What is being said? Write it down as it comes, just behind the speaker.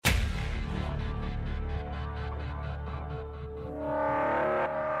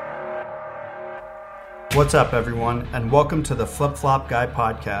What's up, everyone, and welcome to the Flip Flop Guy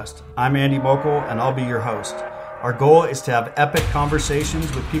podcast. I'm Andy Mokel, and I'll be your host. Our goal is to have epic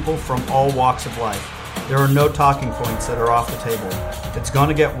conversations with people from all walks of life. There are no talking points that are off the table. It's going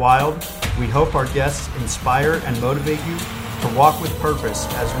to get wild. We hope our guests inspire and motivate you to walk with purpose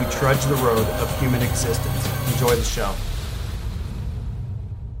as we trudge the road of human existence. Enjoy the show.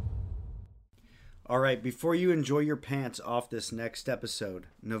 All right, before you enjoy your pants off this next episode,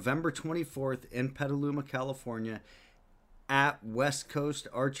 November 24th in Petaluma, California, at West Coast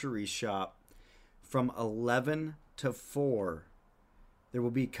Archery Shop from 11 to 4. There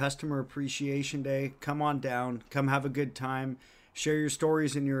will be Customer Appreciation Day. Come on down. Come have a good time. Share your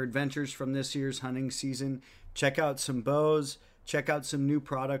stories and your adventures from this year's hunting season. Check out some bows. Check out some new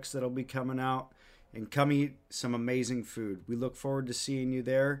products that'll be coming out. And come eat some amazing food. We look forward to seeing you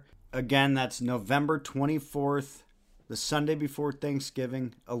there. Again, that's November 24th, the Sunday before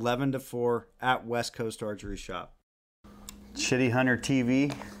Thanksgiving, 11 to 4 at West Coast Archery Shop. Shitty Hunter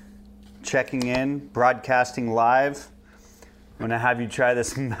TV, checking in, broadcasting live. I'm going to have you try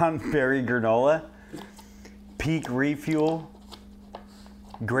this Mountain Berry granola. Peak refuel.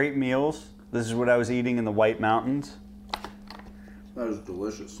 Great meals. This is what I was eating in the White Mountains. That is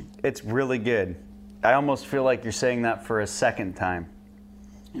delicious. It's really good. I almost feel like you're saying that for a second time.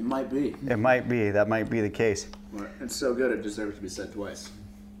 It might be. It might be. That might be the case. It's so good it deserves to be said twice.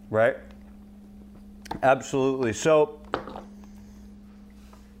 Right? Absolutely. So,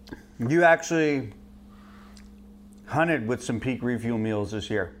 you actually hunted with some Peak Refuel meals this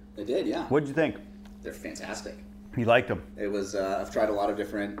year. I did, yeah. What'd you think? They're fantastic. You liked them? It was. I've tried a lot of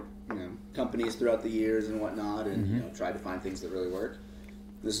different, companies throughout the years and whatnot, and tried to find things that really work.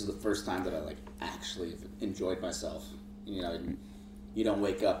 This is the first time that I actually enjoyed myself. You don't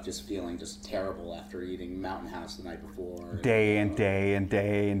wake up just feeling just terrible after eating Mountain House the night before. Day and day and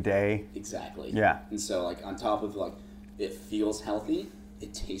day and day. Exactly. Yeah. And so on top of it feels healthy,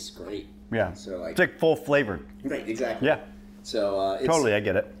 it tastes great. Yeah. So it's like full flavored. Right. Exactly. Yeah. So totally, I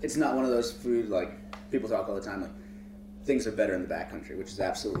get it. It's not one of those food people talk all the time things are better in the backcountry, which is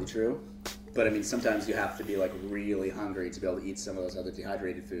absolutely true. But sometimes you have to be really hungry to be able to eat some of those other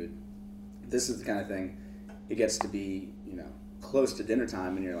dehydrated food. This is the kind of thing. It gets to be close to dinner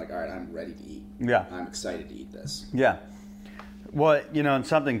time and you're like, all right, I'm ready to eat. Yeah. I'm excited to eat this. Yeah. Well, and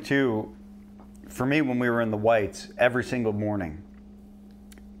something too, for me when we were in the Whites, every single morning,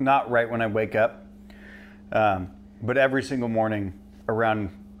 not right when I wake up, but every single morning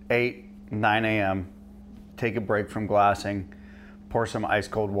around 8, 9 a.m., take a break from glassing, pour some ice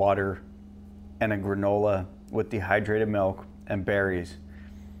cold water and a granola with dehydrated milk and berries.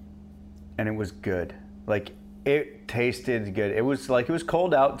 And it was good. It tasted good. It was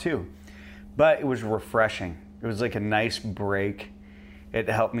cold out too, but it was refreshing. It was a nice break. It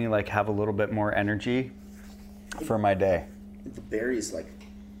helped me have a little bit more energy for my day. The berries,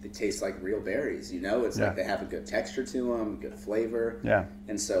 they taste like real berries, It's they have a good texture to them, good flavor. Yeah.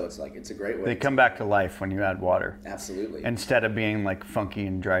 And so it's it's a great way. They come back to life when you add water. Absolutely. Instead of being funky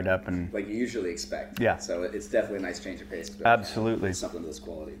and dried up and you usually expect. Yeah. So it's definitely a nice change of pace. Absolutely. Something of this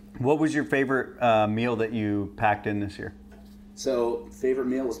quality. What was your favorite meal that you packed in this year? So favorite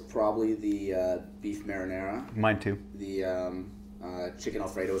meal was probably the beef marinara. Mine too. The chicken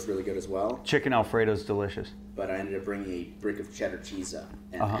Alfredo was really good as well. Chicken Alfredo is delicious. But I ended up bringing a brick of cheddar cheese up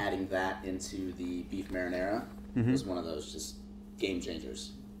and adding that into the beef marinara was one of those just game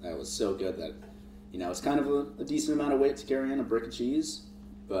changers. That was so good that, it's kind of a decent amount of weight to carry in a brick of cheese,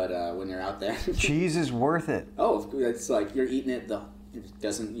 but when you're out there... Cheese is worth it. Oh, it's you're eating it, it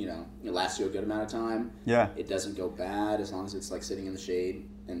doesn't, it lasts you a good amount of time. Yeah. It doesn't go bad as long as it's sitting in the shade.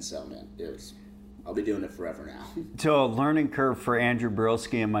 And so, man, I'll be doing it forever now. So a learning curve for Andrew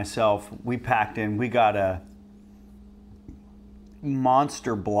Brilski and myself, we packed in, we got a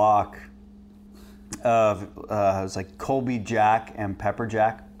monster block of it was Colby Jack and Pepper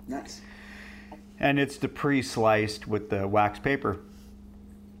Jack. Nice. And it's the pre-sliced with the wax paper.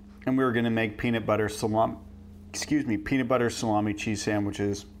 And we were going to make peanut butter salami cheese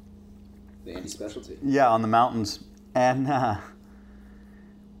sandwiches. The Andy specialty. Yeah, on the mountains. And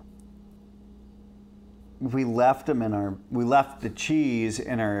we left the cheese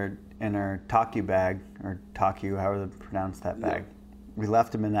in our taku bag, or taku, however they pronounce that bag. Yeah. We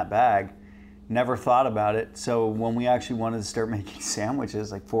left them in that bag, never thought about it. So when we actually wanted to start making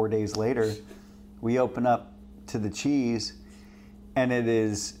sandwiches, 4 days later, we open up to the cheese, and it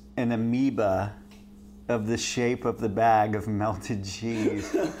is an amoeba of the shape of the bag of melted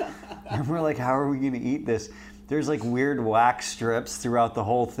cheese. And we're how are we going to eat this? There's weird wax strips throughout the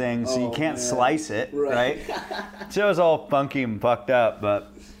whole thing, so you can't slice it, right? So it was all funky and fucked up,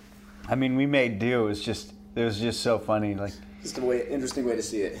 but I mean, we made do. It was just so funny. Like, Just interesting way to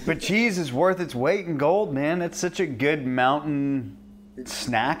see it. but cheese is worth its weight in gold, man. It's such a good mountain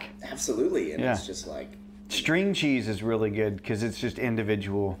snack. Absolutely, and Yeah. it's just like String cheese is really good because it's just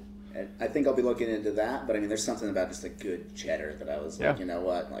individual. and I think I'll be looking into that. But I mean, there's something about just a good cheddar that I was like, Yeah. you know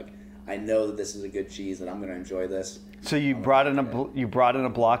what, like I know that this is a good cheese and I'm going to enjoy this. So you brought in a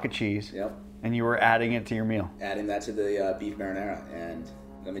block of cheese, Yep. and you were adding it to your meal. Adding that to the beef marinara, and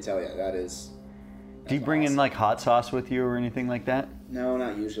let me tell you, Do you bring in like hot sauce with you or anything like that? No,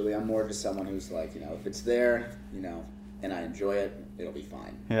 not usually. I'm more just someone who's like, you know, if it's there, you know, and I enjoy it, it'll be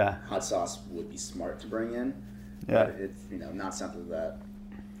fine. Yeah. Hot sauce would be smart to bring in. Yeah. But it's, you know, not something that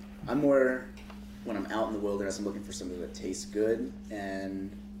I'm more, when I'm out in the wilderness, I'm looking for something that tastes good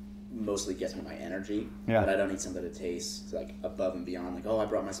and mostly gets me my energy. Yeah. But I don't need something that tastes like above and beyond. Like, oh, I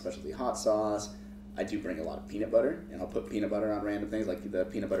brought my specialty hot sauce. I do bring a lot of peanut butter, and I'll put peanut butter on random things, like the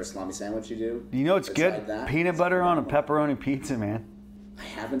peanut butter salami sandwich you do. You know it's Beside good? that, Peanut it's butter on a phenomenal. pepperoni pizza, man. I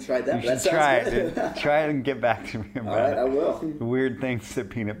haven't tried that, You but that should sounds try good. it, dude. Try it and get back to me about All right, it. I will. The weird things that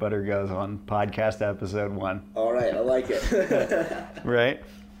peanut butter goes on podcast episode 1. All right, I like it. Right?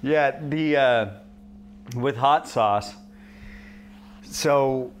 Yeah, the with hot sauce.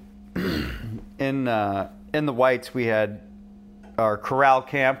 So in the Whites we had our corral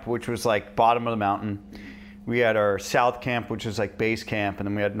camp, which was like bottom of the mountain. We had our south camp, which was like base camp, and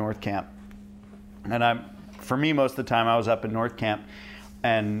then we had north camp. And for me, most of the time I was up in north camp.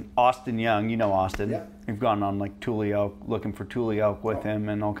 And Austin Young, you know Austin. Yeah. We've gone on like Tule elk, looking for Tule elk with him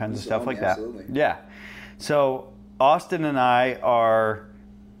and all kinds of stuff like that. Absolutely. Yeah. So Austin and I are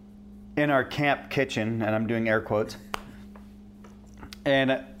in our camp kitchen, and I'm doing air quotes.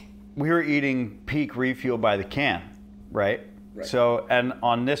 And we were eating Peak Refuel by the can, right? Right. So, and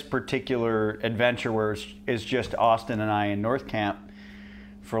on this particular adventure where it's just Austin and I in North Camp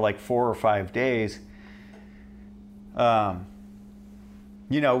for like 4 or 5 days,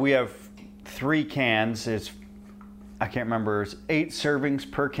 you know, we have 3 cans. I can't remember, it's 8 servings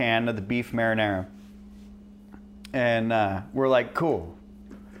per can of the beef marinara. And we're like, cool.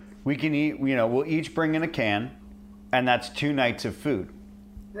 We can eat, you know, we'll each bring in a can, and that's 2 nights of food.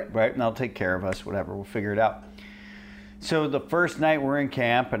 Right? And they'll take care of us, whatever. We'll figure it out. So the first night we're in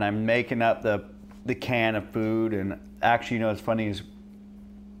camp, and I'm making up the can of food. And actually, you know, what's funny is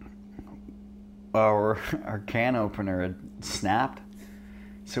our can opener had snapped.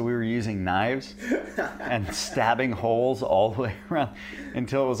 So we were using knives and stabbing holes all the way around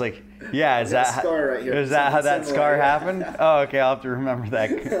until it was like, yeah, is that scar right here. is that how that Similar, scar yeah. happened? Oh, okay, I'll have to remember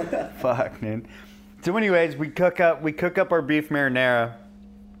that. Fuck, dude. So anyways, we cook up our beef marinara,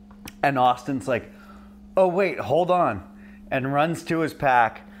 and Austin's like, oh wait, hold on, and runs to his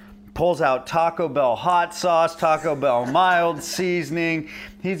pack, pulls out Taco Bell hot sauce, Taco Bell mild seasoning.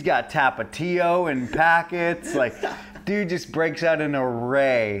 He's got Tapatio in packets. Like, dude just breaks out an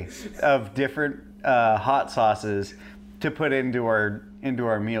array of different hot sauces to put into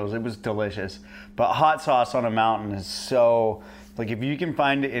our meals. It was delicious. But hot sauce on a mountain is so, like, if you can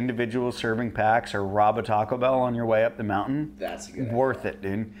find individual serving packs or rob a Taco Bell on your way up the mountain, That's a good worth it,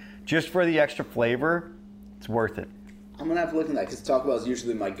 dude. Just for the extra flavor, it's worth it. I'm going to have to look into that, because Taco Bell is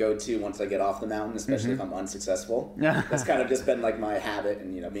usually my go-to once I get off the mountain, especially if I'm unsuccessful. Yeah. That's kind of just been like my habit,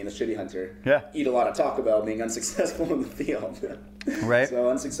 and, you know, being a shitty hunter. Yeah. Eat a lot of Taco Bell, being unsuccessful in the field. Right. So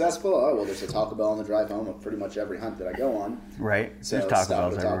unsuccessful, oh, well, there's a Taco Bell on the drive home of pretty much every hunt that I go on. Right. So There's Taco stop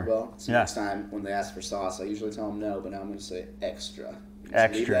Bells at Taco everywhere. Bell. So Yeah. next time when they ask for sauce, I usually tell them no, but now I'm going to say extra. Just leave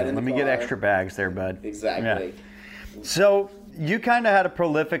Extra. that in Let the me get car. extra bags there, bud. Exactly. Yeah. So you kind of had a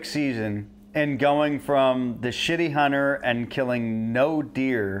prolific season in going from the shitty hunter and killing no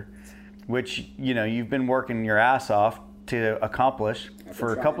deer, which, you know, you've been working your ass off to accomplish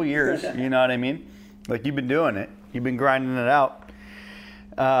for a couple years. You know what I mean? Like, you've been doing it. You've been grinding it out.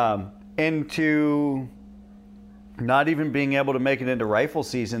 Into not even being able to make it into rifle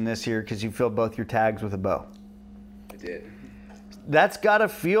season this year because you filled both your tags with a bow. I did. That's got to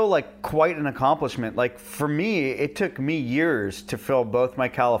feel like quite an accomplishment. Like, for me, it took me years to fill both my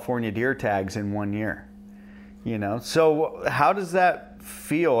California deer tags in 1 year. You know, so how does that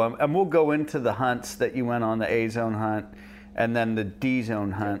feel? And we'll go into the hunts that you went on, the A zone hunt and then the D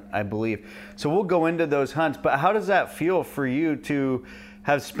zone hunt, I believe. So we'll go into those hunts, but how does that feel for you to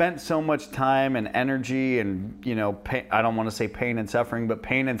have spent so much time and energy and, you know, pain, I don't want to say pain and suffering, but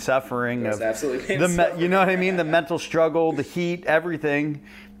pain and suffering That's of absolutely pain the and suffering. you know what I mean, the mental struggle, the heat, everything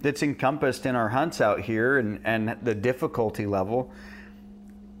that's encompassed in our hunts out here, and the difficulty level,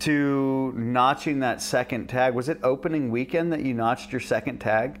 to notching that second tag. Was it opening weekend that you notched your second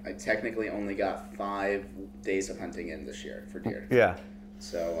tag? I technically only got 5 days of hunting in this year for deer. Yeah.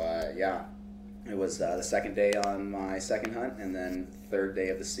 So yeah, it was the second day on my second hunt, and then third day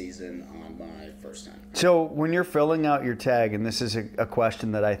of the season on my first hunt. So when you're filling out your tag, and this is a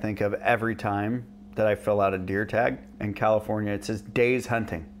question that I think of every time that I fill out a deer tag in California, it says days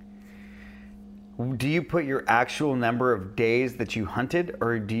hunting. Do you put your actual number of days that you hunted,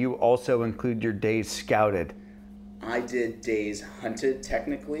 or do you also include your days scouted? I did days hunted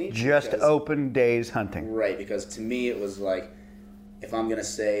technically. Just open days hunting. Right, because to me it was like, if I'm going to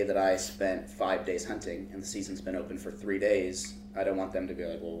say that I spent 5 days hunting and the season's been open for 3 days, I don't want them to be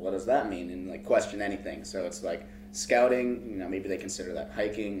like, well, what does that mean? And like question anything. So it's like scouting, you know, maybe they consider that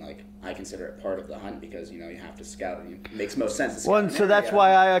hiking. Like I consider it part of the hunt because, you know, you have to scout. It makes most sense to scout. Well, and so that's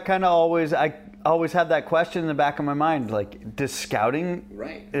why I kind of always had that question in the back of my mind. Like, does scouting,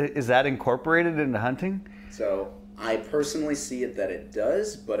 right, is that incorporated into hunting? So I personally see it that it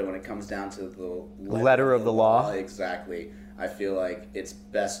does, but when it comes down to the letter of the law, exactly, I feel like it's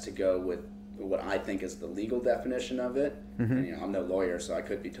best to go with what I think is the legal definition of it. Mm-hmm. And, you know, I'm no lawyer, so I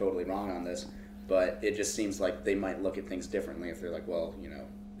could be totally wrong on this, but it just seems like they might look at things differently if they're like, well, you know,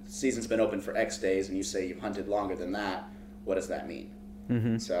 the season's been open for X days, and you say you've hunted longer than that. What does that mean?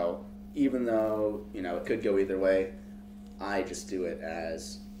 Mm-hmm. So even though, you know, it could go either way, I just do it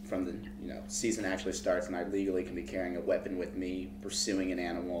as from the, you know, season actually starts and I legally can be carrying a weapon with me, pursuing an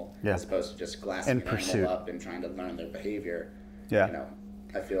animal, as opposed to just glassing an animal up and trying to learn their behavior. Yeah. You know,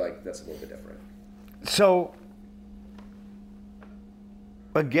 I feel like that's a little bit different. So,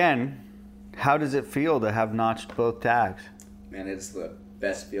 again, how does it feel to have notched both tags? Man, it's the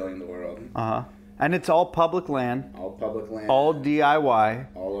best feeling in the world. Uh-huh. And it's all public land. All public land. All DIY.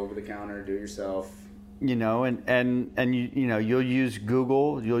 All over the counter, do it yourself. You know, and you know, you'll use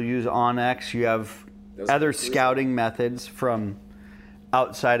Google, you'll use Onyx, you have other scouting methods from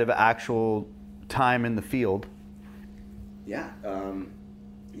outside of actual time in the field. Yeah,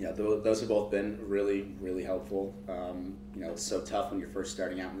 you know, those have both been really, really helpful. You know, it's so tough when you're first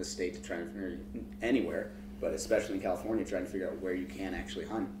starting out in the state to try and figure anywhere, but especially in California, trying to figure out where you can actually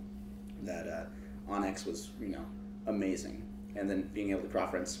hunt. That Onyx was, you know, amazing. And then being able to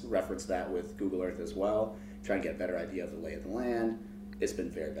reference that with Google Earth as well, try and get a better idea of the lay of the land, it's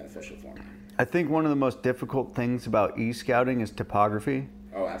been very beneficial for me. I think one of the most difficult things about e-scouting is topography.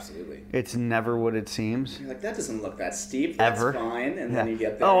 Oh, absolutely. It's never what it seems. You're like, that doesn't look that steep. That's ever. Fine. And then you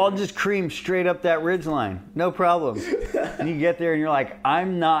get there. Oh, I'll just cream straight up that ridge line. No problem. And you get there and you're like,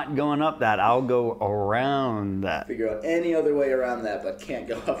 I'm not going up that. I'll go around that. Figure out any other way around that, but can't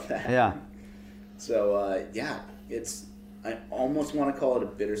go up that. Yeah. So, yeah, I almost want to call it a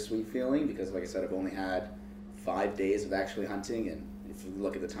bittersweet feeling because, like I said, I've only had 5 days of actually hunting. And if you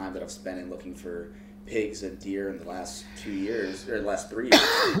look at the time that I've spent in looking for pigs and deer in the last 2 years, or the last 3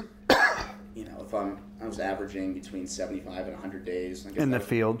 years, you know, if I was averaging between 75 and 100 days. I guess in the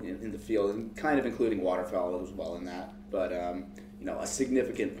field. In the field, and kind of including waterfowl as well in that. But, you know, a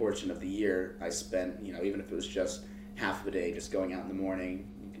significant portion of the year I spent, you know, even if it was just half of a day just going out in the morning,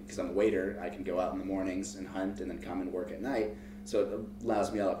 because I'm a waiter, I can go out in the mornings and hunt and then come and work at night. So it allows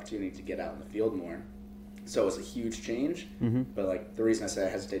me the opportunity to get out in the field more. So it was a huge change. Mm-hmm. But like the reason I say I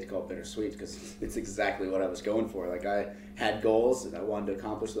hesitate to call it bittersweet because it's exactly what I was going for. Like I had goals and I wanted to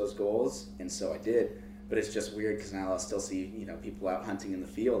accomplish those goals, and so I did. But it's just weird because now I'll still see, you know, people out hunting in the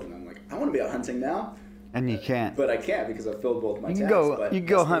field, and I'm like, I want to be out hunting now. And you can't. But I can't because I've filled both my tags. You can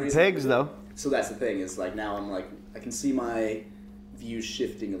go hunt pigs though. So that's the thing is like now I'm like I can see my views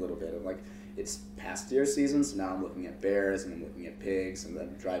shifting a little bit. I'm like, it's past deer season, so now I'm looking at bears and I'm looking at pigs and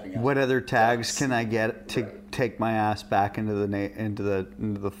then driving out. What other tags can I get to take my ass back into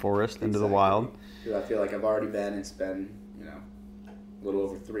the forest, into the wild? I feel like I've already been. It's been, you know, a little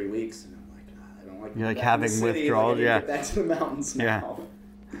over 3 weeks, and I'm like, I don't like. You're like having withdrawals, yeah. Get back to the mountains now.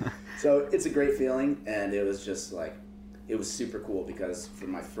 Yeah. So it's a great feeling, and it was just like, it was super cool because for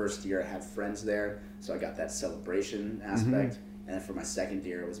my first year I had friends there, so I got that celebration aspect. Mm-hmm. And then for my second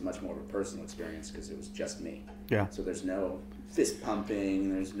year, it was much more of a personal experience because it was just me. Yeah. So there's no fist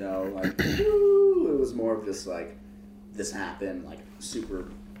pumping. There's no like, woo. It was more of just like, this happened. Like super,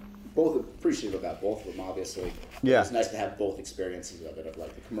 both appreciative about both of them, obviously. Yeah. It's nice to have both experiences of it, of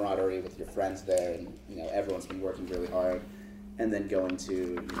like the camaraderie with your friends there, and you know everyone's been working really hard, and then going to,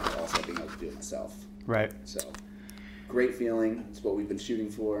 you know, also being able to do it myself. Right. So, great feeling. It's what we've been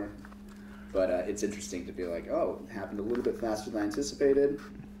shooting for. But it's interesting to be like, oh, it happened a little bit faster than I anticipated.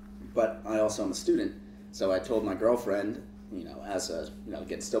 But I also am a student, so I told my girlfriend, you know, as a, you know,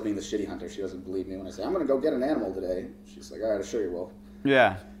 again, still being the shitty hunter, she doesn't believe me when I say, I'm going to go get an animal today. She's like, all right, I'll show you will.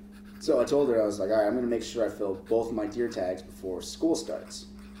 Yeah. So I told her, I was like, all right, I'm going to make sure I fill both of my deer tags before school starts.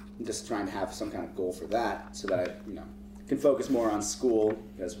 I'm just trying to have some kind of goal for that so that I, you know, can focus more on school,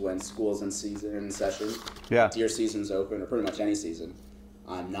 because when school's in session, deer season's open, or pretty much any season,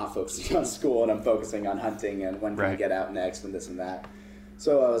 I'm not focusing on school, and I'm focusing on hunting and when can I get out next and this and that.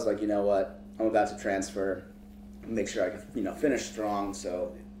 So I was like, you know what, I'm about to transfer, make sure I can finish strong,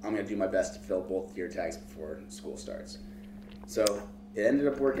 so I'm going to do my best to fill both deer tags before school starts. So it ended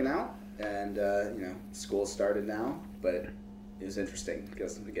up working out, and school started now, but it was interesting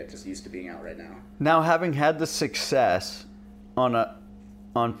because I get just used to being out right now. Now, having had the success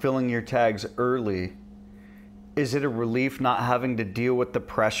on filling your tags early, is it a relief not having to deal with the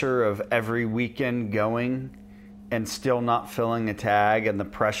pressure of every weekend going and still not filling a tag, and the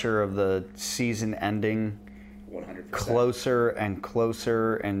pressure of the season ending 100%. Closer and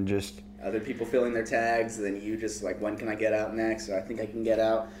closer, and just other people filling their tags, and then you just like, when can I get out next? So I think I can get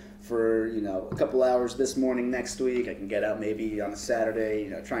out for a couple hours this morning next week. I can get out maybe on a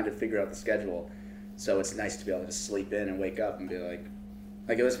Saturday, trying to figure out the schedule. So it's nice to be able to just sleep in and wake up and be like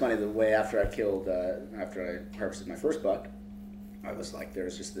it was funny the way after I harvested my first buck, I was like, there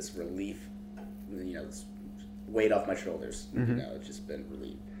was just this relief, this weight off my shoulders. It's just been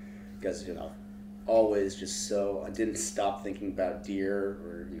relieved because always just so I didn't stop thinking about deer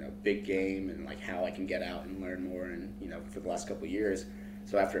or big game and like how I can get out and learn more, and for the last couple of years.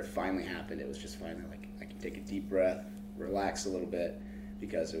 So after it finally happened, it was just finally like I can take a deep breath, relax a little bit,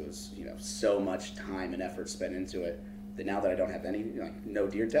 because it was so much time and effort spent into it that now that I don't have any no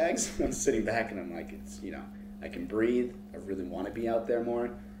deer tags, I'm sitting back and I'm like, it's I can breathe. I really want to be out there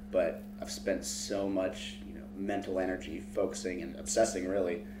more, but I've spent so much mental energy focusing and obsessing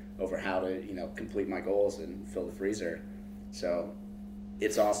really over how to complete my goals and fill the freezer. So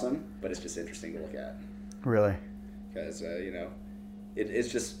it's awesome, but it's just interesting to look at. Really? Because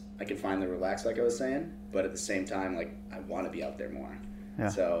it's just I can find the relax, like I was saying, but at the same time, like I want to be out there more. Yeah.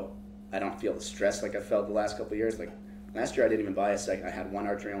 So I don't feel the stress like I felt the last couple of years. Like last year, I didn't even buy a second. I had one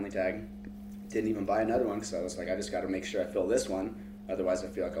archery only tag. Didn't even buy another one because I was like, I just got to make sure I fill this one. Otherwise, I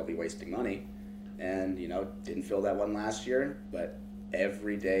feel like I'll be wasting money. And didn't fill that one last year. But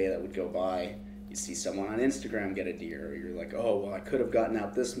every day that would go by, you see someone on Instagram get a deer, or you're like, oh well, I could have gotten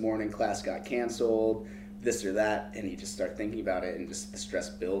out this morning. Class got canceled. This or that, and you just start thinking about it, and just the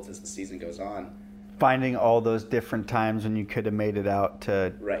stress builds as the season goes on. Finding all those different times when you could have made it out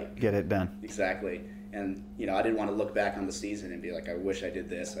to get it done. Exactly. And, I didn't want to look back on the season and be like, I wish I did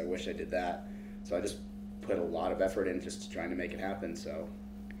this, I wish I did that. So I just put a lot of effort in just trying to make it happen. So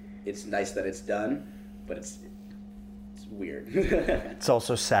it's nice that it's done, but it's weird. It's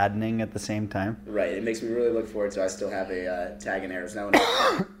also saddening at the same time. Right. It makes me really look forward to. I still have a tag in Arizona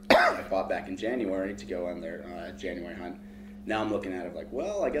I bought back in January to go on their January hunt. Now I'm looking at it like,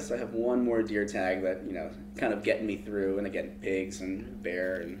 well, I guess I have one more deer tag that, kind of getting me through. And again, pigs and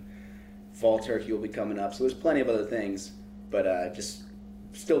bear and fall turkey will be coming up. So there's plenty of other things. But just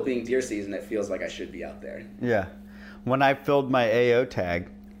still being deer season, it feels like I should be out there. Yeah. When I filled my AO tag,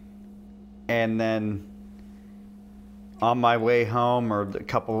 and then on my way home, or a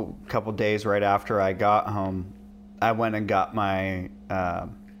couple days right after I got home, I went and got my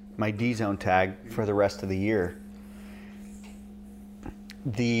my D-zone tag for the rest of the year.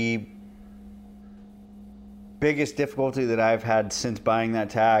 The biggest difficulty that I've had since buying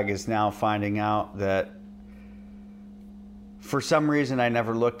that tag is now finding out that for some reason I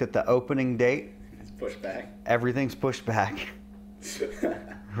never looked at the opening date. It's pushed back. Everything's pushed back.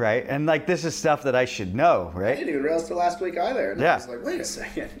 Right? And like, this is stuff that I should know, right? I didn't even realize till last week either. And I was like, wait a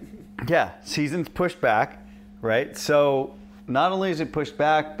second. Yeah, season's pushed back, right? So not only is it pushed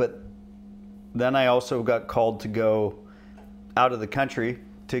back, but then I also got called to go out of the country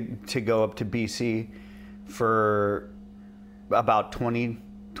to go up to BC for about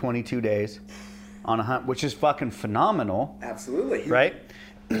 22 days on a hunt, which is fucking phenomenal. Absolutely. Right?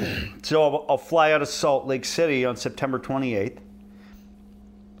 So I'll fly out of Salt Lake City on September 28th.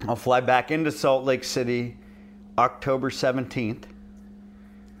 I'll fly back into Salt Lake City October 17th.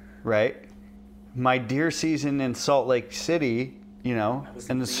 Right? My deer season in Salt Lake City,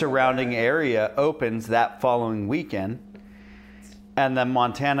 and the surrounding area opens that following weekend. And then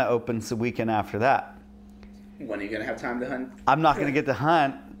Montana opens the weekend after that. When are you going to have time to hunt? I'm not going to get to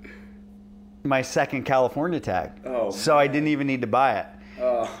hunt my second California tag. Oh, so man. I didn't even need to buy it.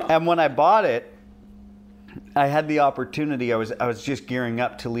 Oh. And when I bought it, I had the opportunity. I was just gearing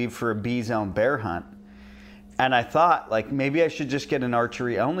up to leave for a B-zone bear hunt. And I thought, like, maybe I should just get an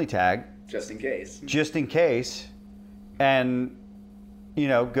archery only tag. Just in case. Just in case. And,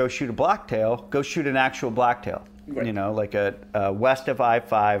 go shoot a blacktail. Go shoot an actual blacktail. Right. Like a west of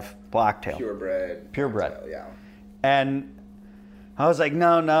I-5 blacktail. Purebred. Purebred. Blacktail, yeah. And I was like,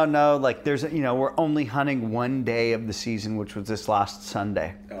 no. Like, there's, we're only hunting one day of the season, which was this last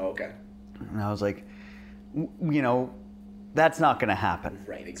Sunday. Oh, okay. And I was like, that's not going to happen.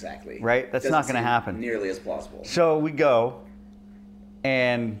 Right, exactly. Right? That's not going to happen. Nearly as plausible. So we go,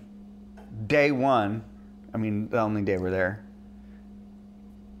 and day one, I mean, the only day we're there,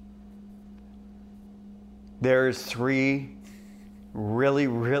 there's 3 really,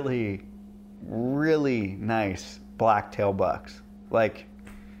 really, really nice blacktail bucks. Like,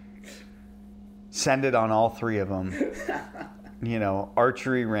 send it on all 3 of them.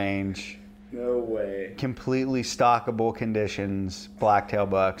 Archery range. No way. Completely stockable conditions, blacktail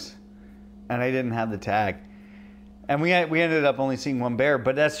bucks. And I didn't have the tag. And we ended up only seeing 1 bear,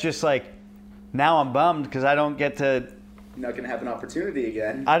 but that's just like, now I'm bummed because I don't get to... You're not going to have an opportunity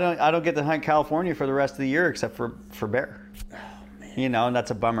again. I don't get to hunt California for the rest of the year except for bear. Oh, man. And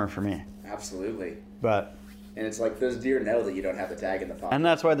that's a bummer for me. Absolutely. But... And it's like those deer know that you don't have the tag in the pocket. And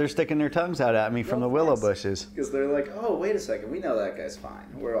that's why they're sticking their tongues out at me from the willow bushes. Because they're like, oh, wait a second. We know that guy's fine.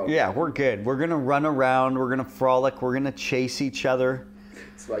 We're all Yeah, we're good. We're going to run around. We're going to frolic. We're going to chase each other.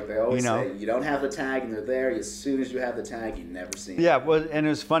 It's like they always say, you don't have the tag and they're there. As soon as you have the tag, you never see them. Yeah, well, and it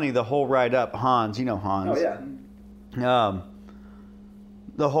was funny. The whole ride up, Hans, Hans. Oh, yeah.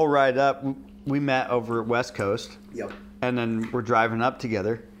 The whole ride up, we met over at West Coast. Yep. And then we're driving up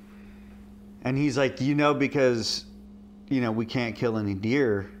together. And he's like, because... we can't kill any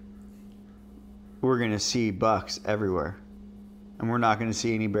deer, we're going to see bucks everywhere. And we're not going to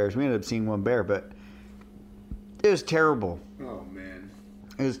see any bears. We ended up seeing 1 bear, but it was terrible. Oh, man.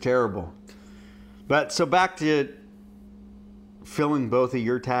 It was terrible. But so back to filling both of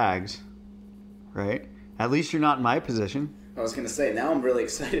your tags, right? At least you're not in my position. I was going to say, now I'm really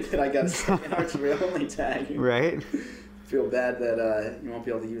excited that I got a second archery only tag. Right? Feel bad that you won't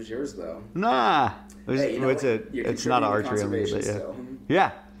be able to use yours, though. Nah. Hey, It's not archery only. But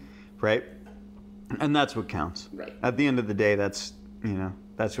yeah. Right. And that's what counts. Right. At the end of the day, that's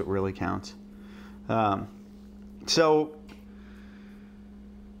what really counts. So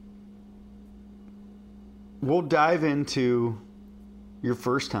we'll dive into your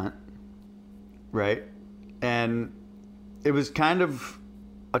first hunt, right? And it was kind of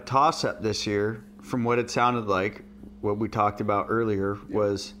a toss-up this year from what it sounded like. What we talked about earlier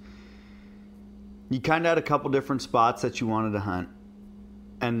was you kind of had a couple different spots that you wanted to hunt,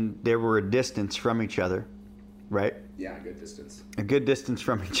 and they were a distance from each other, right? Yeah, a good distance. A good distance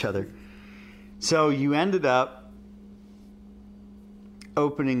from each other. So you ended up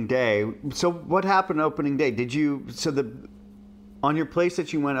opening day. So what happened opening day? On your place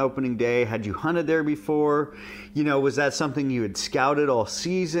that you went opening day, had you hunted there before? Was that something you had scouted all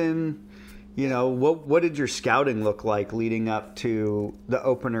season? What did your scouting look like leading up to the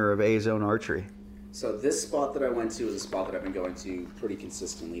opener of A-Zone Archery? So this spot that I went to is a spot that I've been going to pretty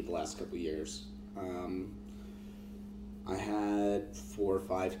consistently the last couple of years. I had 4 or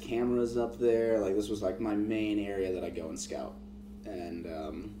 5 cameras up there. Like, this was like my main area that I go and scout. And,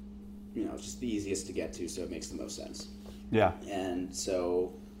 it's just the easiest to get to, so it makes the most sense. Yeah. And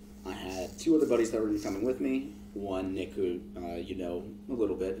so I had 2 other buddies that were going to be coming with me. One, Nick, who a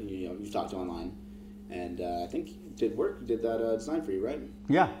little bit, you've talked to online, and I think he did that design for you, right?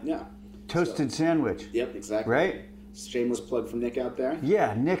 Yeah. Yeah. Toasted sandwich. Yep, exactly. Right? Shameless plug from Nick out there.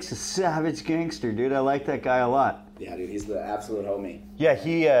 Yeah, Nick's a savage gangster, dude. I like that guy a lot. Yeah, dude, he's the absolute homie. Yeah,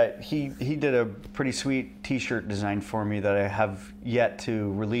 he did a pretty sweet T-shirt design for me that I have yet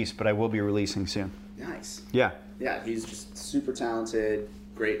to release, but I will be releasing soon. Nice. Yeah. Yeah, he's just super talented,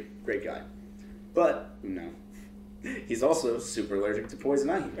 great guy. But he's also super allergic to poison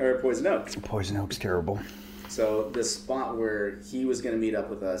oak. Poison oak's terrible. So the spot where he was going to meet up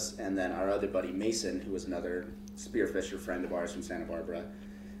with us, and then our other buddy Mason, who was another spearfisher friend of ours from Santa Barbara,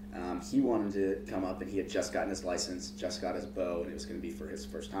 he wanted to come up, and he had just gotten his license, just got his bow, and it was going to be for his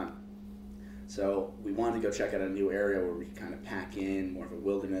first time. So we wanted to go check out a new area where we could kind of pack in, more of a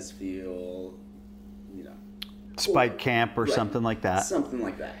wilderness feel, Spike camp or something like that. Something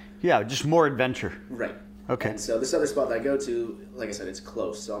like that. Yeah, just more adventure. Right. Okay. And so this other spot that I go to, like I said, it's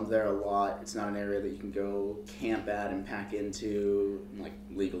close. So I'm there a lot. It's not an area that you can go camp at and pack into. Like,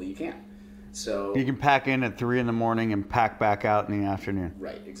 legally you can't. So you can pack in at 3 a.m. and pack back out in the afternoon.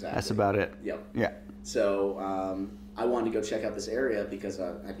 Right, exactly. That's about it. Yep. Yeah. So I wanted to go check out this area because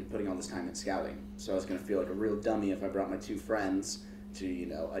I'd been putting all this time in scouting. So I was going to feel like a real dummy if I brought my 2 friends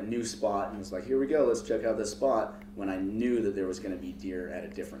to a new spot and was like, here we go, let's check out this spot, when I knew that there was going to be deer at a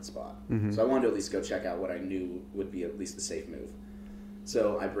different spot. Mm-hmm. So I wanted to at least go check out what I knew would be at least a safe move.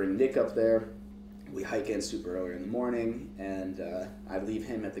 So I bring Nick up there. we hike in super early in the morning, and I leave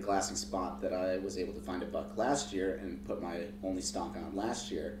him at the glassing spot that I was able to find a buck last year and put my only stalk on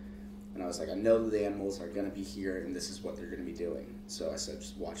last year. And I was like, I know that the animals are going to be here, and this is what they're going to be doing. So I said,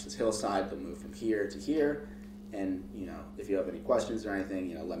 just watch this hillside. They'll move from here to here. And, if you have any questions or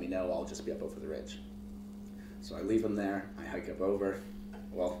anything, let me know. I'll just be up over the ridge. So I leave them there. I hike up over.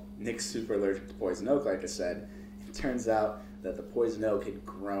 Well, Nick's super allergic to poison oak, like I said. It turns out that the poison oak had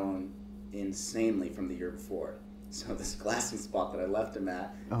grown insanely from the year before. So this glassing spot that I left him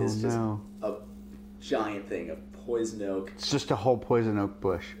at is just a giant thing of poison oak. It's just a whole poison oak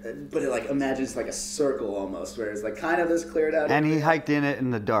bush. But imagine it's like a circle almost, where it's kind of this cleared out. And he hiked in it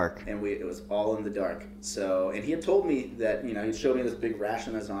in the dark. And it was all in the dark. So, and he had told me that, he showed me this big rash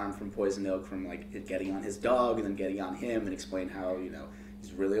on his arm from poison oak from it getting on his dog and then getting on him, and explained how,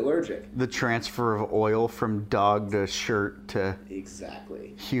 he's really allergic. The transfer of oil from dog to shirt to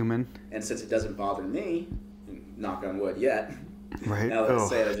exactly human. And since it doesn't bother me, knock on wood yet, right? Now that I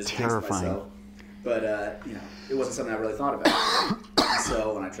say it, I just terrifying. Myself. But, it wasn't something I really thought about.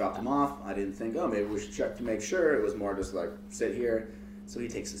 So when I dropped him off, I didn't think, maybe we should check to make sure. It was more just sit here. So he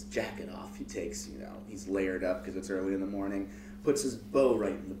takes his jacket off. He takes, he's layered up because it's early in the morning. Puts his bow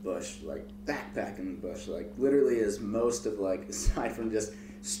right in the bush, backpack in the bush. Literally is most of, aside from just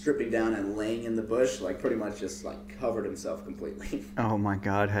stripping down and laying in the bush, pretty much just, covered himself completely. Oh, my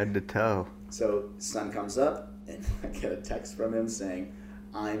God, head to toe. So sun comes up, and I get a text from him saying,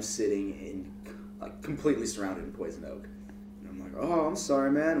 I'm sitting in completely surrounded in poison oak. And I'm like, oh, I'm sorry,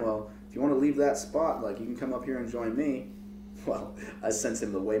 man. Well, if you want to leave that spot, you can come up here and join me. Well, I sent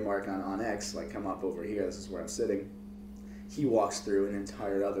him the waymark on X, come up over here. This is where I'm sitting. He walks through an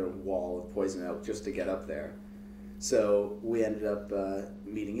entire other wall of poison oak just to get up there. So we ended up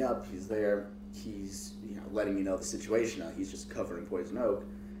meeting up. He's there. He's letting me know the situation. He's just covered in poison oak.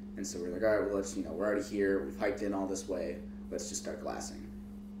 And so we're like, all right, well, let's, we're already here. We've hiked in all this way. Let's just start glassing.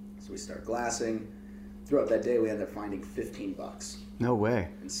 So we start glassing. Throughout that day, we ended up finding 15 bucks. No way.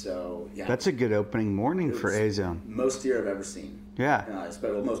 And so, yeah. That's a good opening morning for A-Zone. Most deer I've ever seen. Yeah.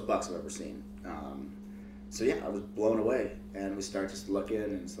 Most bucks I've ever seen. So, yeah, I was blown away. And we start just looking,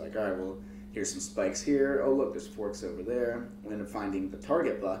 and it's like, all right, well, here's some spikes here. Oh, look, there's forks over there. We ended up finding the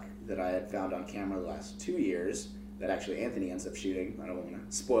target buck that I had found on camera the last 2 years that actually Anthony ends up shooting. I don't want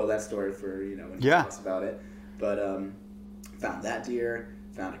to spoil that story for, when he talks about it. But found that deer.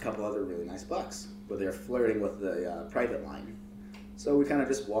 Found a couple other really nice bucks, but they're flirting with the private line. So we kind of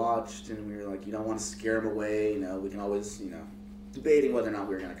just watched, and we were like, you don't want to scare them away. We can always, debating whether or not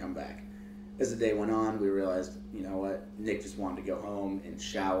we were going to come back. As the day went on, we realized, what, Nick just wanted to go home and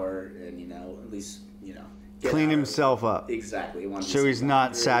shower and, at least, clean himself up. Exactly. So he's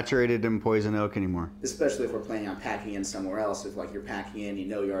not saturated in poison oak anymore. Especially if we're planning on packing in somewhere else. If you're packing in,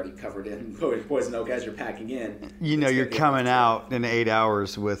 you're already covered in poison oak as you're packing in. You're coming out in 8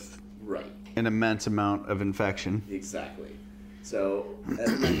 hours with right an immense amount of infection. Exactly. So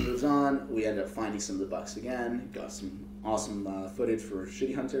as the night moves on, we end up finding some of the bucks again. Got some awesome footage for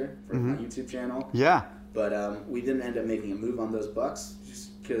Shitty Hunter for my YouTube channel. Yeah. But we didn't end up making a move on those bucks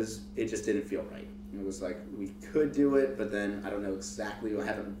just because it just didn't feel right. It was we could do it, but then I don't know exactly. I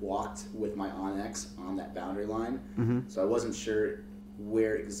haven't walked with my Onyx on that boundary line, so I wasn't sure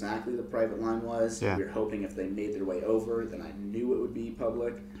where exactly the private line was. Yeah. We were hoping if they made their way over, then I knew it would be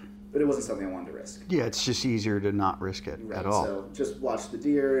public, but it wasn't something I wanted to risk. Yeah, it's just easier to not risk it at all. So just watch the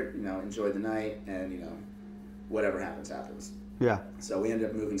deer, enjoy the night, and whatever happens, happens. Yeah. So we ended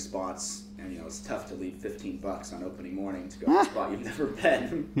up moving spots, and it's tough to leave 15 bucks on opening morning to go to a spot you've never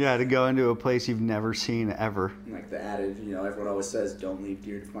been. Yeah, to go into a place you've never seen ever. Like the adage, everyone always says, don't leave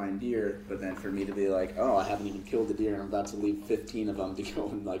deer to find deer. But then for me to be like, oh, I haven't even killed the deer, and I'm about to leave 15 of them to go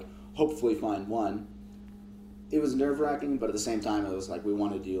and hopefully find one. It was nerve-wracking, but at the same time, it was we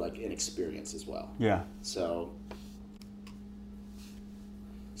want to do an experience as well. Yeah. So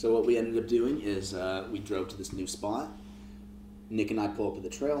what we ended up doing is we drove to this new spot. Nick and I pull up at the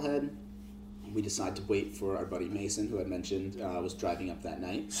trailhead. We decide to wait for our buddy Mason, who I mentioned was driving up that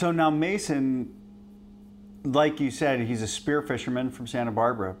night. So now Mason, like you said, he's a spear fisherman from Santa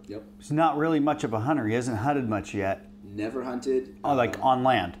Barbara. Yep. He's not really much of a hunter. He hasn't hunted much yet. Never hunted. Oh, on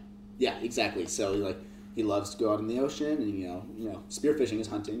land. Yeah, exactly. So he loves to go out in the ocean, and spear fishing is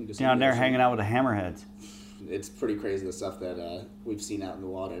hunting. Down there hanging out with the hammerheads. It's pretty crazy the stuff that we've seen out in the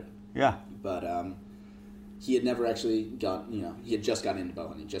water. Yeah. But he had never actually he had just gotten into bow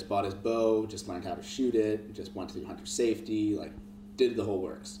hunting. Just bought his bow, just learned how to shoot it, just went through hunter safety, did the whole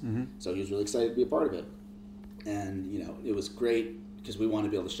works. So he was really excited to be a part of it. And, it was great because we wanted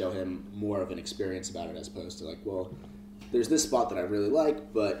to be able to show him more of an experience about it as opposed to there's this spot that I really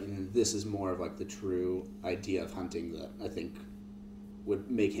like, but this is more of like the true idea of hunting that I think would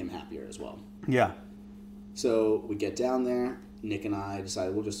make him happier as well. Yeah. So we get down there. Nick and I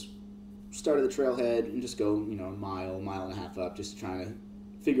decided we'll just start at the trailhead and just go, a mile and a half up, just trying to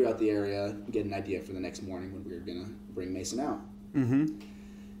figure out the area, get an idea for the next morning when we were going to bring Mason out. Mm-hmm.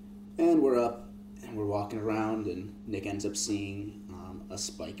 And we're up, and we're walking around, and Nick ends up seeing a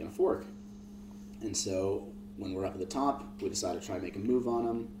spike and a fork. And so when we're up at the top, we decide to try and make a move on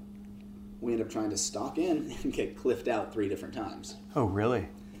them. We end up trying to stalk in and get cliffed out 3 different times. Oh, really?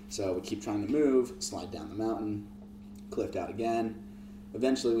 So we keep trying to move, slide down the mountain, cliffed out again.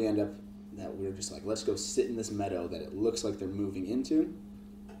 Eventually we end up that we're just like, let's go sit in this meadow that it looks like they're moving into,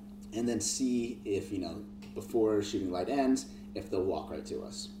 and then see if, before shooting light ends, if they'll walk right to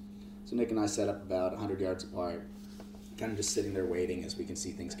us. So Nick and I set up about 100 yards apart, kind of just sitting there waiting as we can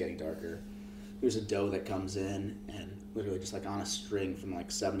see things getting darker. There's a doe that comes in, and literally just like on a string from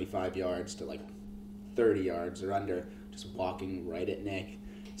like 75 yards to like 30 yards or under, just walking right at Nick.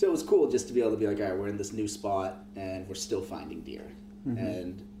 So it was cool just to be able to be like, all right, we're in this new spot, and we're still finding deer. Mm-hmm.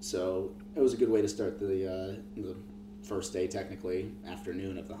 And so it was a good way to start the first day, technically,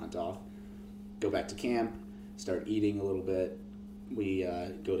 afternoon of the hunt off. Go back to camp, start eating a little bit. We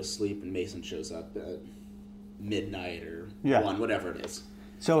go to sleep, and Mason shows up at midnight or 1, whatever it is.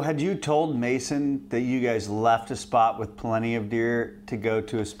 So had you told Mason that you guys left a spot with plenty of deer to go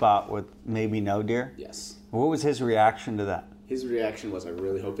to a spot with maybe no deer? Yes. What was his reaction to that? His reaction was, I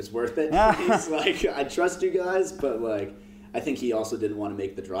really hope it's worth it. He's like, I trust you guys, but like, I think he also didn't want to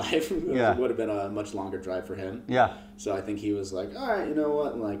make the drive. It would have been a much longer drive for him. Yeah. So I think he was like, all right, you know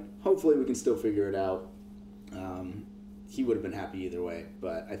what? Like, hopefully we can still figure it out. He would have been happy either way.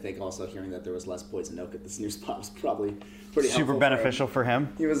 But I think also hearing that there was less poison oak at this new spot was probably pretty super beneficial for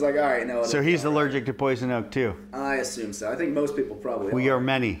him. He was like, all right, no. So he's allergic to poison oak too? I assume so. I think most people probably We are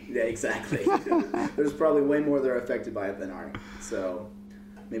many. Yeah, exactly. There's probably way more that are affected by it than aren't. So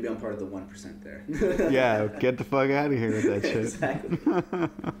maybe I'm part of the 1% there. Yeah, get the fuck out of here with that shit. Exactly.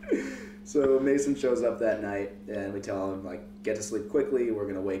 So Mason shows up that night, and we tell him, like, get to sleep quickly. We're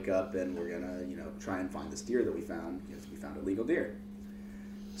going to wake up, and we're going to, try and find this deer that we found, because we found a legal deer.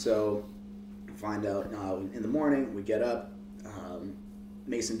 So find out in the morning, we get up.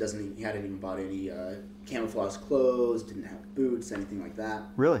 Mason he hadn't even bought any camouflage clothes, didn't have boots, anything like that.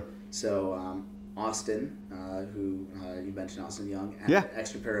 Really? So Austin, who you mentioned, Austin Young, had an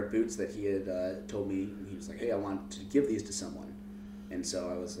extra pair of boots that he had told me. He was like, hey, I want to give these to someone. And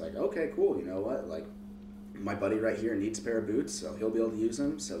so I was like, okay, cool. You know what? Like, my buddy right here needs a pair of boots, so he'll be able to use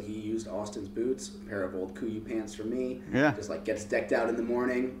them. So he used Austin's boots, a pair of old Kuyu pants from me. Yeah. Just like gets decked out in the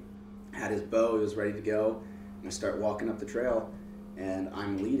morning, had his bow, he was ready to go. And I start walking up the trail, and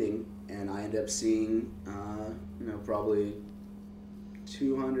I'm leading, and I end up seeing, probably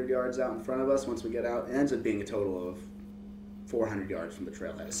 200 yards out in front of us once we get out. It ends up being a total of 400 yards from the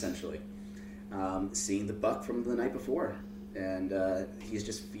trailhead, essentially. Seeing the buck from the night before. And he's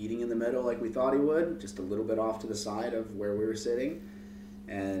just feeding in the meadow like we thought he would, just a little bit off to the side of where we were sitting.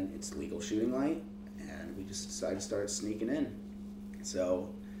 And it's legal shooting light, and we just decided to start sneaking in. So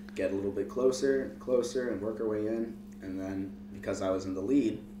get a little bit closer, and work our way in. And then because I was in the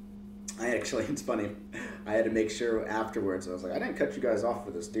lead, it's funny, I had to make sure afterwards, I was like, I didn't cut you guys off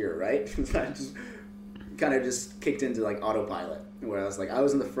for this deer, right? I just kind of just kicked into like autopilot, where I was like, I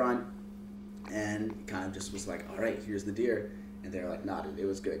was in the front, and kind of just was like, all right, here's the deer. And they're like, nah, dude, it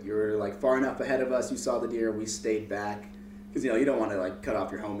was good. You were like far enough ahead of us. You saw the deer. We stayed back. Because, you don't want to like cut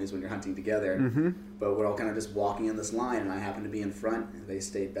off your homies when you're hunting together. Mm-hmm. But we're all kind of just walking in this line, and I happened to be in front, and they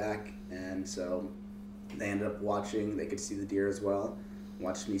stayed back. And so they ended up watching. They could see the deer as well.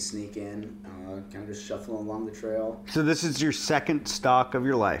 Watched me sneak in, kind of just shuffling along the trail. So this is your second stalk of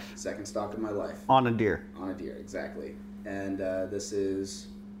your life? Second stalk of my life. On a deer? On a deer, exactly. And this is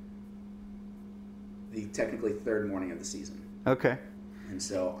the technically third morning of the season. Okay. And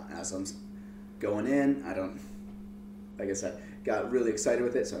so as I'm going in, like I said, got really excited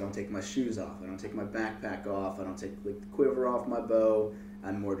with it, so I don't take my shoes off. I don't take my backpack off. I don't take like, the quiver off my bow.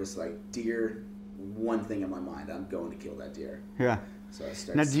 I'm more just like, deer, one thing in my mind, I'm going to kill that deer. Yeah. So I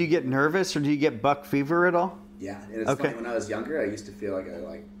start. Now, do you get nervous or do you get buck fever at all? Yeah. And it's funny, when I was younger, I used to feel like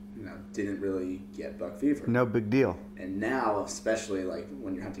I didn't really get buck fever. No big deal. And now, especially like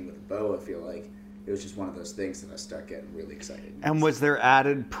when you're hunting with a bow, I feel like it was just one of those things that I start getting really excited. And was there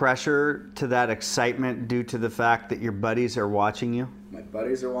added pressure to that excitement due to the fact that your buddies are watching you? My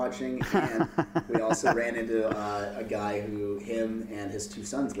buddies are watching, and we also ran into a guy who, him and his 2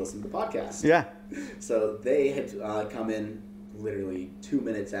 sons listen to the podcast. Yeah. So they had come in literally 2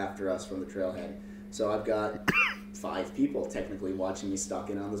 minutes after us from the trailhead. So I've got 5 people technically watching me stalk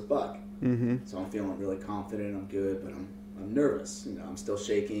in on this buck. So I'm feeling really confident, I'm good, but I'm nervous. You know, I'm still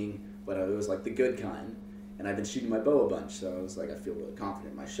shaking, but it was like the good kind. And I've been shooting my bow a bunch, so I was like, I feel really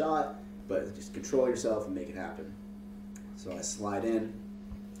confident in my shot, but just control yourself and make it happen. So I slide in,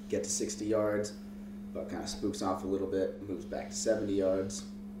 get to 60 yards, buck kind of spooks off a little bit, moves back to 70 yards.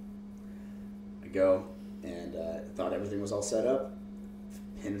 I go, and thought everything was all set up.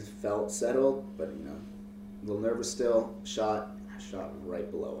 Pin felt settled, but you know, a little nervous still. I shot right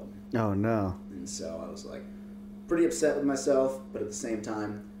below him. Oh no. And so I was like pretty upset with myself, but at the same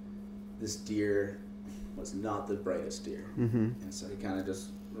time, this deer was not the brightest deer. And so he kind of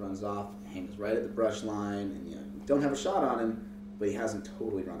just runs off, hangs right at the brush line, and you know, don't have a shot on him, but he hasn't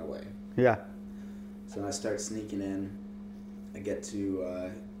totally run away. Yeah. So I start sneaking in. I get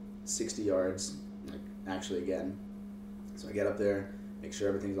to 60 yards, like actually again. So I get up there, make sure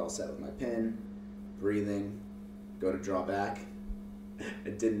everything's all set with my pin, breathing, go to draw back.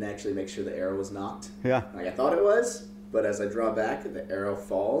 It didn't actually make sure the arrow was knocked. Yeah. Like I thought it was, but as I draw back, the arrow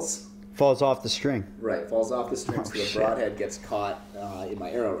falls. Falls off the string. Right, falls off the string, Oh, so the shit. broadhead gets caught in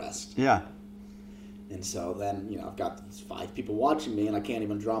my arrow rest. Yeah. And so then, you know, I've got these 5 people watching me, and I can't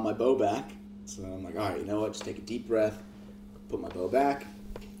even draw my bow back. So I'm like, all right, you know what? Just take a deep breath, put my bow back,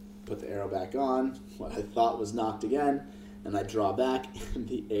 put the arrow back on, what I thought was knocked again, and I draw back, and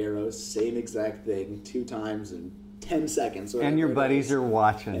the arrow, same exact thing, 2 times in 10 seconds. And your buddies are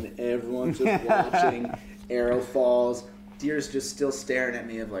watching. And everyone's just watching. Arrow falls. Deer's just still staring at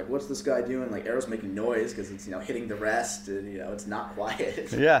me of like, what's this guy doing? Like, arrow's making noise because it's, you know, hitting the rest, and, you know, it's not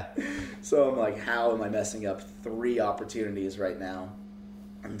quiet. Yeah. So I'm like, how am I messing up 3 opportunities right now?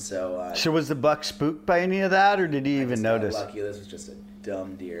 And so... So was the buck spooked by any of that, or did he I even just got notice? lucky. This was just a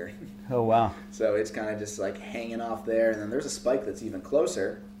dumb deer. Oh, wow. So it's kind of just like hanging off there, and then there's a spike that's even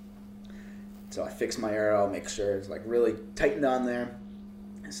closer. So I fix my arrow, make sure it's like really tightened on there,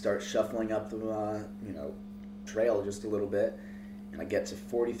 and start shuffling up the you know, trail just a little bit, and I get to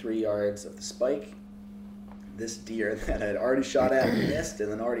 43 yards of the spike. This deer that I had already shot at and missed,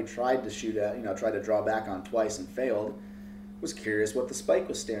 and then already tried to shoot at, you know, tried to draw back on twice and failed, was curious what the spike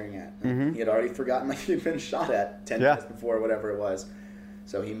was staring at. He had already forgotten like he'd been shot at 10 minutes before, whatever it was.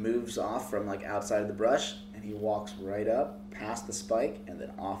 So he moves off from like outside of the brush, and he walks right up past the spike and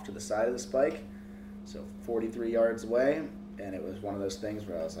then off to the side of the spike. So 43 yards away, and it was one of those things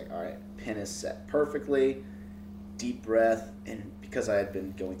where I was like, all right, pin is set perfectly, deep breath, and because I had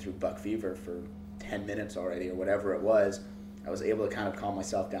been going through buck fever for 10 minutes already or whatever it was, I was able to kind of calm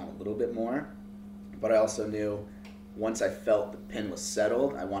myself down a little bit more. But I also knew once I felt the pin was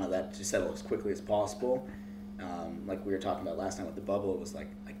settled, I wanted that to settle as quickly as possible. Like we were talking about last time with the bubble, it was like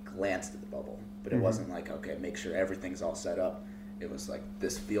I glanced at the bubble, but it wasn't like, okay, make sure everything's all set up. It was like,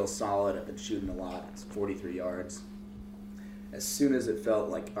 this feels solid, I've been shooting a lot, it's 43 yards. As soon as it felt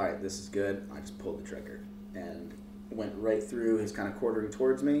like, all right, this is good, I just pulled the trigger and went right through. He's kind of quartering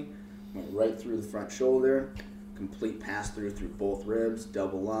towards me, went right through the front shoulder, complete pass through both ribs,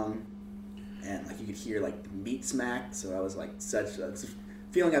 double lung, and like you could hear like the meat smack. So I was like, such a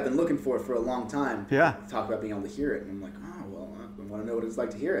feeling I've been looking for a long time. Yeah. Talk about being able to hear it, and I'm like, oh well, I want to know what it's like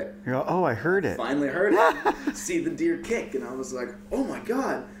to hear it. You go, oh, I heard it. Finally heard it. See the deer kick, and I was like, oh my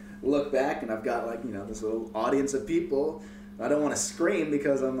god. Look back, and I've got like, you know, this little audience of people. I don't want to scream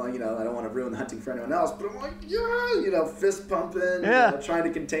because I'm like, you know, I don't want to ruin the hunting for anyone else, but I'm like, yeah, you know, fist pumping, yeah, you know, trying to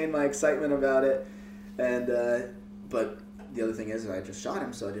contain my excitement about it. And but the other thing is that I just shot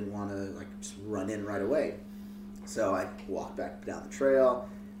him, so I didn't want to like just run in right away. So I walked back down the trail.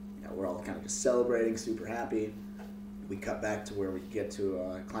 You know, we're all kind of just celebrating, super happy. We cut back to where we get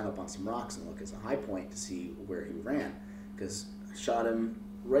to climb up on some rocks and look as a high point to see where he ran, because I shot him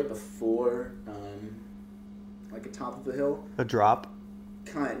right before like a top of a hill. A drop?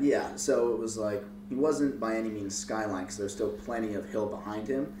 Yeah. So it was like, he wasn't by any means skyline because there's still plenty of hill behind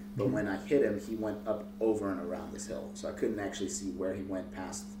him. But when I hit him, he went up over and around this hill. So I couldn't actually see where he went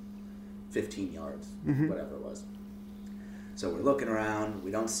past 15 yards, whatever it was. So we're looking around.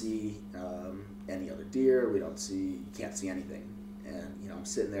 We don't see any other deer. You can't see anything. And, you know, I'm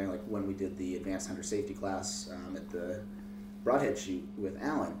sitting there like when we did the advanced hunter safety class at the broadhead shoot with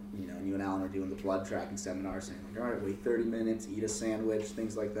Alan, you know, and you and Alan are doing the blood tracking seminar, saying like, all right, wait 30 minutes, eat a sandwich,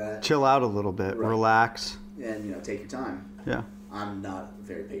 things like that. Chill out a little bit, right. Relax. And, you know, take your time. Yeah. I'm not a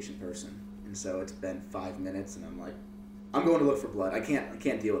very patient person. And so it's been 5 minutes and I'm like, I'm going to look for blood. I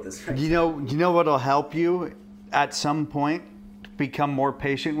can't deal with this right You know what'll help you at some point become more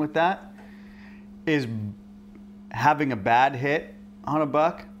patient with that is having a bad hit on a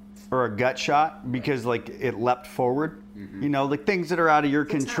buck or a gut shot because like it leapt forward. You know, like things that are out of your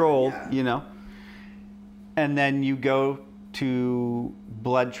control, you know. And then you go to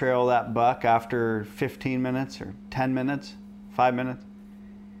blood trail that buck after 15 minutes or 10 minutes, 5 minutes,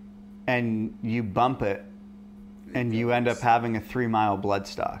 and you bump it, and you end up having a 3-mile blood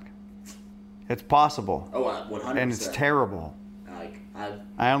stock. It's possible. Oh, 100%. And it's terrible. Like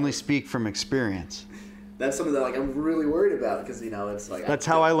I only speak from experience. That's something that like I'm really worried about because it's like that's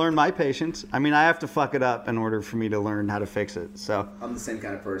how I learn my patience. I mean, I have to fuck it up in order for me to learn how to fix it. So I'm the same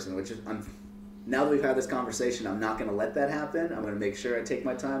kind of person, which is now that we've had this conversation, I'm not going to let that happen. I'm going to make sure I take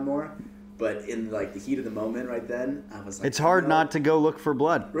my time more. But in like the heat of the moment right then, I was like, it's hard not to go look for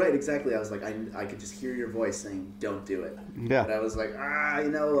blood. Right, exactly. I was like, I could just hear your voice saying, "Don't do it." Yeah. But I was like,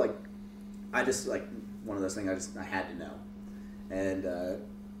 like I just like one of those things. I had to know, and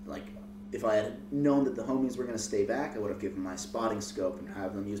like if I had known that the homies were going to stay back, I would have given my spotting scope and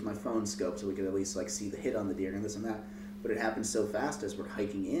have them use my phone scope so we could at least like see the hit on the deer and this and that. But it happened so fast as we're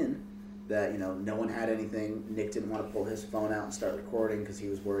hiking in that no one had anything. Nick didn't want to pull his phone out and start recording because he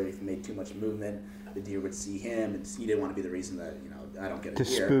was worried if he made too much movement, the deer would see him, and he didn't want to be the reason that I don't get a to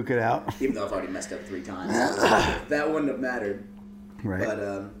deer. Spook it out. Even though I've already messed up 3 times, that wouldn't have mattered. Right.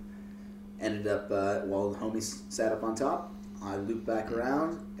 But ended up while the homies sat up on top, I looped back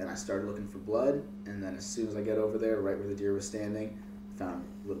around and I started looking for blood. And then as soon as I get over there, right where the deer was standing, found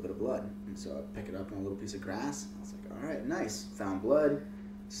a little bit of blood. And so I pick it up on a little piece of grass. I was like, all right, nice, found blood.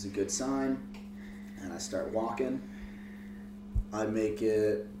 This is a good sign. And I start walking. I make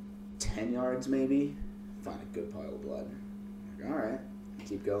it 10 yards maybe, find a good pile of blood. I'm like, all right,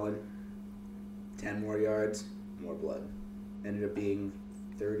 keep going. 10 more yards, more blood. Ended up being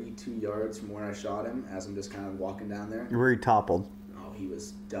 32 yards from where I shot him as I'm just kind of walking down there. Where he toppled. Oh, he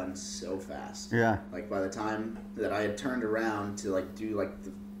was done so fast. Yeah. Like by the time that I had turned around to like do like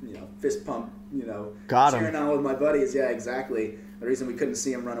the fist pump, Got him. cheering on with my buddies. Yeah, exactly. The reason we couldn't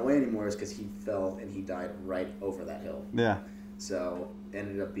see him run away anymore is because he fell and he died right over that hill. Yeah. So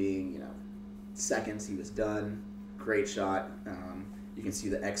ended up being, seconds. He was done. Great shot. You can see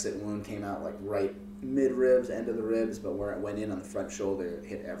the exit wound came out like right mid-ribs, end of the ribs, but where it went in on the front shoulder, it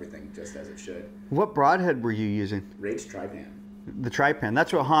hit everything just as it should. What broadhead were you using? Rage Tripan. The Tripan.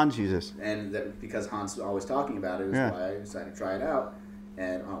 That's what Hans uses. And because Hans was always talking about it, is why I decided to try it out.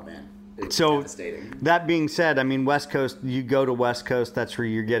 And, oh, man. It's devastating. That being said, I mean, West Coast, you go to West Coast, that's where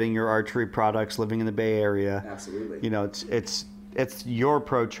you're getting your archery products, living in the Bay Area. Absolutely. It's your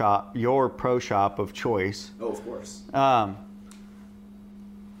pro shop of choice. Oh, of course.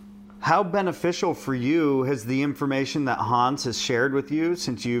 How beneficial for you has the information that Hans has shared with you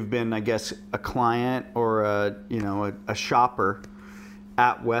since you've been, I guess, a client or a shopper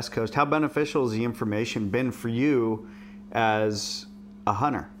at West Coast? How beneficial has the information been for you as a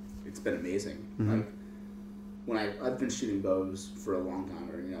hunter? It's been amazing. Mm-hmm. Like when I've been shooting bows for a long time,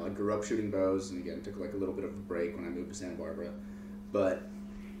 or I grew up shooting bows, and again took like a little bit of a break when I moved to Santa Barbara, but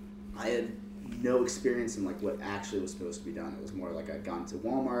I had no experience in like what actually was supposed to be done. It was more like I'd gone to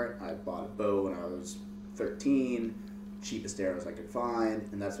Walmart, I bought a bow when I was 13, cheapest arrows I could find,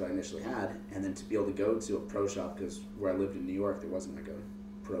 and that's what I initially had. And then to be able to go to a pro shop, because where I lived in New York, there wasn't like a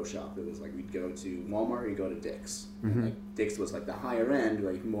pro shop. It was like we'd go to Walmart or you go to Dick's. Mm-hmm. And like Dick's was like the higher end,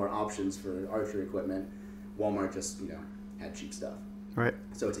 like more options for archery equipment. Walmart just had cheap stuff. Right.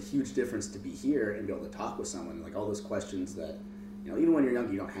 So it's a huge difference to be here and be able to talk with someone, like all those questions that even when you're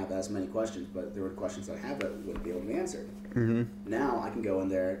young, you don't have as many questions, but there were questions that I had that wouldn't be able to be answered. Mm-hmm. Now I can go in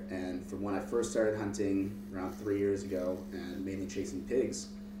there, and from when I first started hunting around 3 years ago and mainly chasing pigs,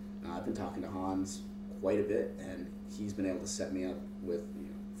 I've been talking to Hans quite a bit, and he's been able to set me up with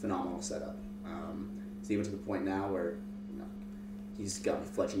phenomenal setup. It's even to the point now where he's got me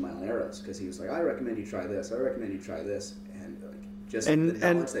fletching my own arrows because he was like, I recommend you try this, I recommend you try this, and just the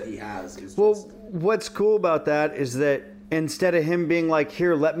knowledge that he has is what's cool about that is that instead of him being like,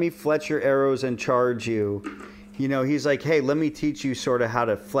 here, let me fletch your arrows and charge you, he's like, hey, let me teach you sort of how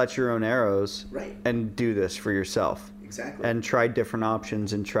to fletch your own arrows, right, and do this for yourself. Exactly. And try different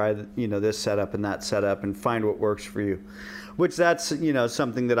options and try, this setup and that setup and find what works for you. Which that's,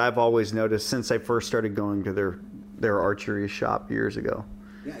 something that I've always noticed since I first started going to their archery shop years ago.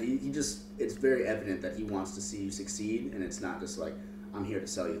 Yeah, it's very evident that he wants to see you succeed, and it's not just like, I'm here to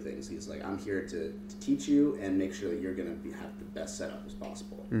sell you things. He's like, I'm here to teach you and make sure that you're going to have the best setup as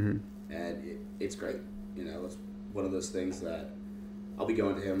possible. Mm-hmm. And it's great. It's one of those things that I'll be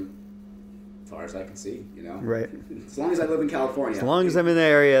going to him as far as I can see, Right. As long as I live in California. As long as I'm in the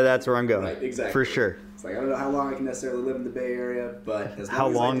area, that's where I'm going. Right, exactly. For sure. It's like, I don't know how long I can necessarily live in the Bay Area, but as long how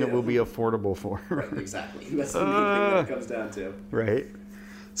as long I do, it will be affordable for. Right, exactly. That's the main thing that it comes down to. Right.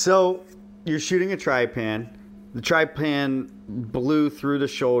 So you're shooting a Tripan. The Tripan blew through the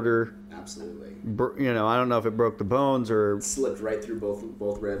shoulder. Absolutely. I don't know if it broke the bones or Slipped right through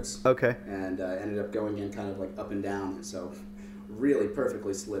both ribs. Okay. And ended up going in kind of like up and down. So really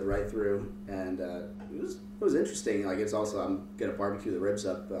perfectly slid right through, and it was interesting. Like it's also I'm gonna barbecue the ribs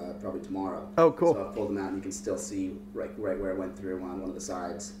up probably tomorrow. Oh, cool. So I've pulled them out, and you can still see right where it went through on one of the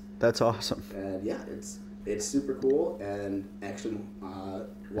sides. That's awesome. And yeah, it's super cool. And actually,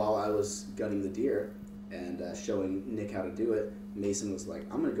 while I was gutting the deer and showing Nick how to do it, Mason was like,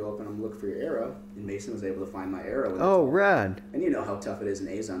 "I'm gonna go up and I'm gonna look for your arrow," and Mason was able to find my arrow. Oh, rad! And you know how tough it is in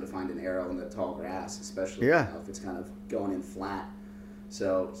A-zone to find an arrow in the tall grass, especially if it's kind of going in flat.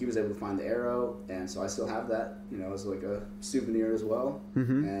 So he was able to find the arrow, and so I still have that, as like a souvenir as well.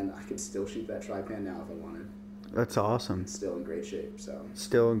 Mm-hmm. And I could still shoot that tri-pan now if I wanted. That's awesome. It's still in great shape. So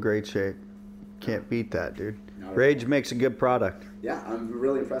still in great shape. Can't beat that, dude. Rage makes a good product. Yeah, I'm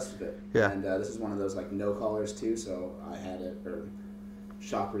really impressed with it. Yeah. And this is one of those like no collars too, so I had it, or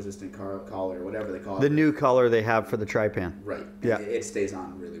shock resistant collar, whatever they call it. The new collar they have for the tri-pan. Right. Yeah. It stays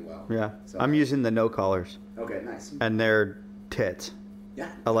on really well. Yeah. So, I'm using the no collars. Okay, nice. And they're tits. Yeah.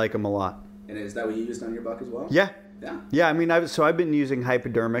 I like them a lot. And is that what you used on your buck as well? Yeah. Yeah. Yeah, I mean, I've been using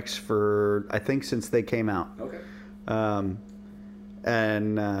hypodermics for, I think, since they came out. Okay.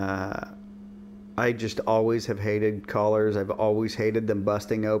 I just always have hated collars. I've always hated them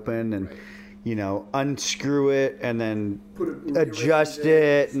busting open and, unscrew it and then adjust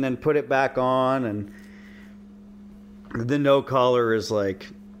it and then put it back on. And the no collar is like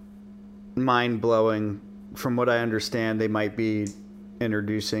mind-blowing. From what I understand, they might be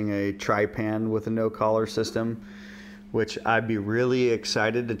introducing a tri-pan with a no collar system, which I'd be really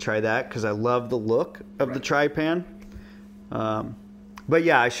excited to try that because I love the look of the tri-pan. But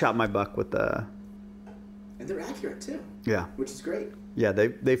yeah, I shot my buck with the... And they're accurate too. Yeah. Which is great. Yeah,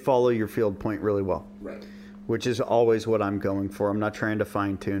 they follow your field point really well. Right. Which is always what I'm going for. I'm not trying to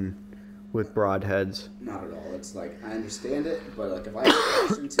fine tune with broadheads. Not at all. It's like, I understand it, but like if I have a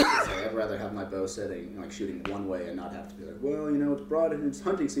question to, it's like I'd rather have my bow setting, like shooting one way and not have to be like, well, it's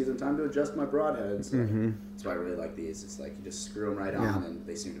hunting season, time to adjust my broadheads. So that's why I really like these. It's like you just screw them right on and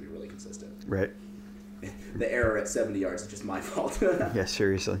they seem to be really consistent. Right. The error at 70 yards is just my fault. Yeah,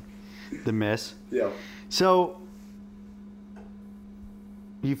 seriously. The miss. Yeah. So,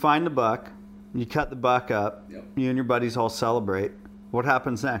 you find the buck, you cut the buck up, you and your buddies all celebrate. What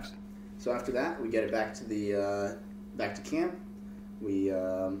happens next? So after that, we get it back to back to camp. We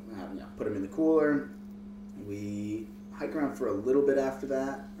put him in the cooler. We hike around for a little bit after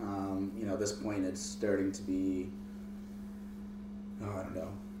that. At this point, it's starting to be, I don't know,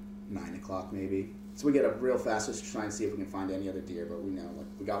 9 o'clock maybe. So we get up real fast just to try and see if we can find any other deer. But we know,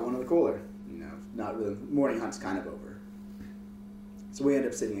 we got one in the cooler. Not really. Morning hunt's kind of over. So we end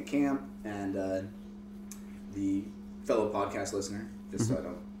up sitting at camp, and the fellow podcast listener, just so I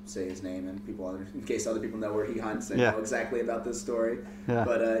don't say his name and in case other people know where he hunts and know exactly about this story. Yeah.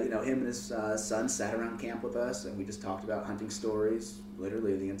 But him and his son sat around camp with us, and we just talked about hunting stories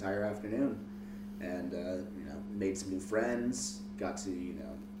literally the entire afternoon, and made some new friends. Got to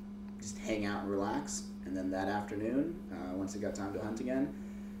just hang out and relax. And then that afternoon, once it got time to hunt again,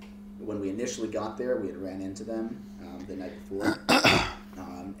 when we initially got there, we had ran into them the night before.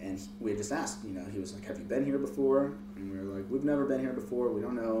 And we had just asked, he was like, have you been here before? And we were like, we've never been here before. We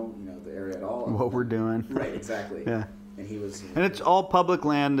don't know, the area at all. What we're doing. Right, exactly. Yeah. And he was... And it's all public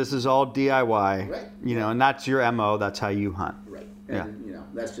land. This is all DIY. Right. And that's your MO. That's how you hunt. Right. And,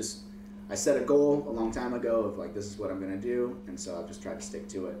 that's just... I set a goal a long time ago of, like, this is what I'm going to do. And so I've just tried to stick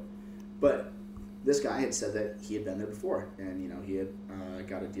to it. But this guy had said that he had been there before. And, he had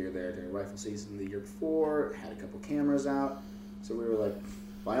got a deer there during rifle season the year before, had a couple cameras out. So we were like,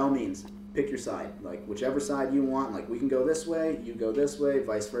 by all means, pick your side. Like, whichever side you want. Like, we can go this way, you go this way,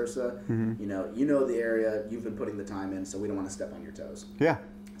 vice versa. You know the area. You've been putting the time in, so we don't want to step on your toes. Yeah.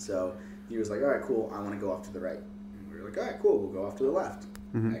 So he was like, all right, cool. I want to go off to the right. And we were like, all right, cool. We'll go off to the left.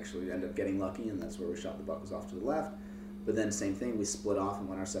 Actually, we ended up getting lucky, and that's where we shot the buck, was off to the left. But then same thing, we split off and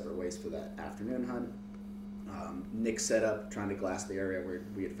went our separate ways for that afternoon hunt. Nick set up trying to glass the area where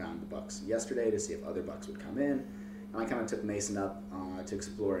we had found the bucks yesterday to see if other bucks would come in. And I kind of took Mason up to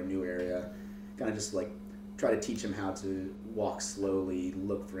explore a new area, kind of just like try to teach him how to walk slowly,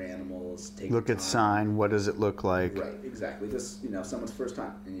 look for animals, look at sign. What does it look like? Right, exactly. Just someone's first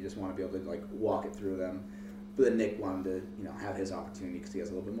time, and you just want to be able to like walk it through them. But then Nick wanted to have his opportunity because he has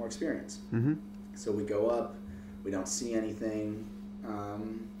a little bit more experience. So we go up, we don't see anything. I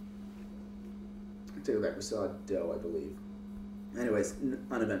take it back. We saw a doe, I believe. Anyways,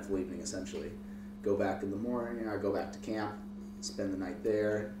 uneventful evening essentially. Go back in the morning. I go back to camp, spend the night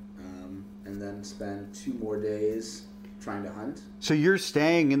there, and then spend 2 more days trying to hunt. So you're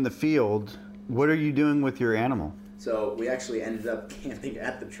staying in the field What are you doing with your animal? So we actually ended up camping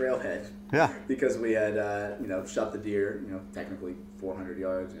at the trailhead. Yeah. Because we had, shot the deer, technically 400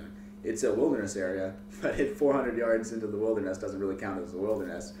 yards. It's a wilderness area, but 400 yards into the wilderness doesn't really count as a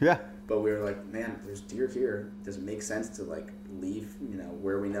wilderness. Yeah. But we were like, man, there's deer here. Does it make sense to leave,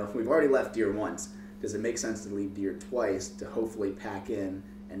 where we know we've already left deer once? Does it make sense to leave deer twice to hopefully pack in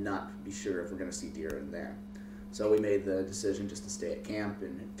and not be sure if we're going to see deer in there? So we made the decision just to stay at camp,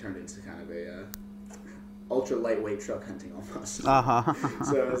 and it turned into kind of a ultra lightweight truck hunting almost.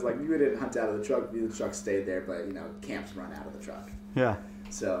 So it was like we didn't hunt out of the truck. The truck stayed there, but camps run out of the truck. Yeah.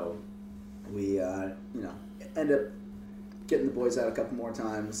 So we end up getting the boys out a couple more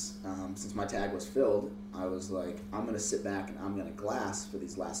times. Since my tag was filled, I was like, I'm going to sit back and I'm going to glass for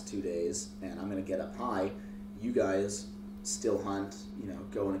these last 2 days, and I'm going to get up high. You guys still hunt,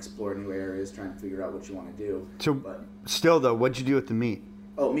 go and explore new areas, try and figure out what you want to do. So, still though, what'd you do with the meat?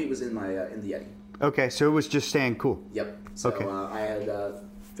 Oh, meat was in the Yeti. Okay, so it was just staying cool. Yep. So okay. I had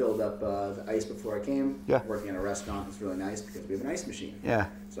filled up the ice before I came. Yeah. Working in a restaurant was really nice because we have an ice machine. Yeah.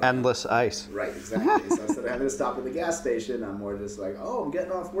 So endless ice. Right, exactly. So instead of having to stop at the gas station, I'm more just like, oh, I'm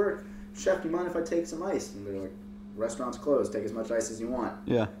getting off work. Chef, do you mind if I take some ice? And they're like, restaurant's closed. Take as much ice as you want.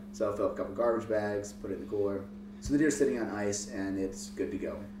 Yeah. So I fill up a couple garbage bags, put it in the cooler. So the deer's sitting on ice, and it's good to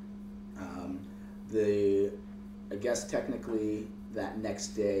go. I guess technically that next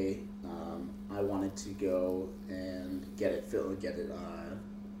day, I wanted to go and get it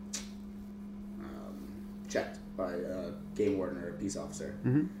checked by a game warden or a peace officer.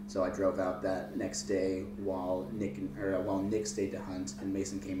 Mm-hmm. So I drove out that next day while Nick stayed to hunt, and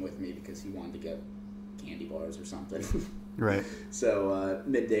Mason came with me because he wanted to get candy bars or something. Right. So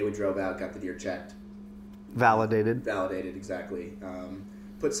midday we drove out, got the deer checked. Validated, exactly.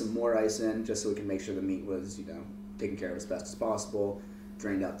 Put some more ice in just so we can make sure the meat was, taken care of as best as possible.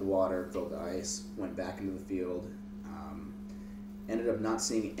 Drained out the water, filled the ice, went back into the field. Ended up not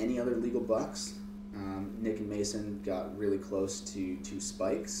seeing any other legal bucks. Nick and Mason got really close to 2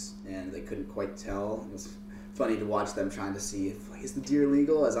 spikes, and they couldn't quite tell. It was funny to watch them trying to see if is the deer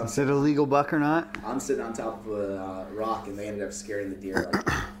legal. Is it a legal buck or not? I'm sitting on top of a rock, and they ended up scaring the deer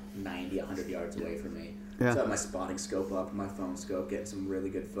 90, 100 yards away from me. Yeah. So I had my spotting scope up, my phone scope, getting some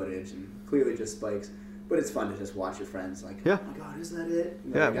really good footage, and clearly just spikes. But it's fun to just watch your friends yeah. Oh my God, is that it?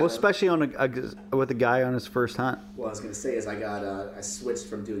 Well, especially on with a guy on his first hunt. What I was going to say is I switched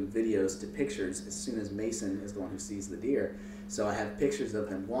from doing videos to pictures as soon as Mason is the one who sees the deer. So I have pictures of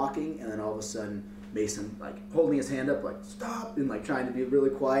them walking, and then all of a sudden Mason holding his hand up stop, and trying to be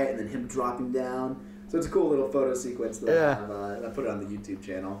really quiet, and then him dropping down. So it's a cool little photo sequence that I have. I put it on the YouTube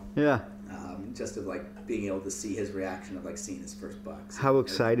channel. Yeah. Just of being able to see his reaction of seeing his first buck. So how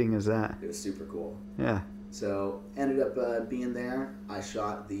exciting is that? It was super cool. Yeah. So ended up being there. I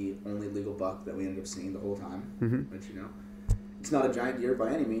shot the only legal buck that we ended up seeing the whole time. Mm-hmm. Which it's not a giant deer by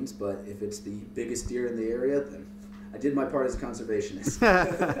any means, but if it's the biggest deer in the area, then I did my part as a conservationist.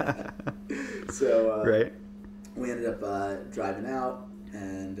 So right. We ended up driving out,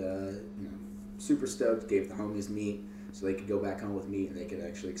 and super stoked. Gave the homies meat, so they could go back home with me, and they could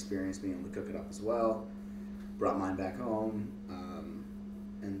actually experience being able to cook it up as well. Brought mine back home,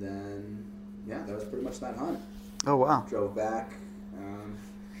 and then, that was pretty much that hunt. Oh, wow. Drove back.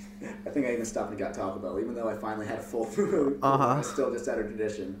 I think I even stopped and got Taco Bell, even though I finally had a full food. I still just had a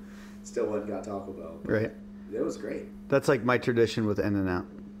tradition. Still went and got Taco Bell. Right. It was great. That's my tradition with In-N-Out.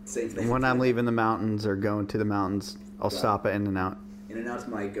 Same thing. When I'm leaving the mountains or going to the mountains, I'll stop at In-N-Out. In-N-Out's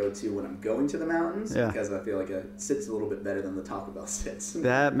my go-to when I'm going to the mountains, yeah. Because I feel like it sits a little bit better than the Taco Bell sits.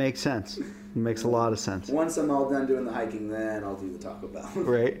 That makes sense. It makes a lot of sense. Once I'm all done doing the hiking, then I'll do the Taco Bell.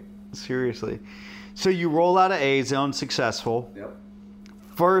 Right. Seriously. So you roll out of A-Zone successful. Yep.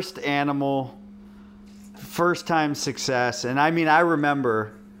 First animal, first time success. And I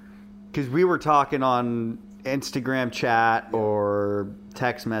remember, because we were talking on Instagram chat or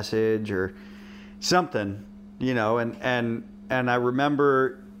text message or something, and I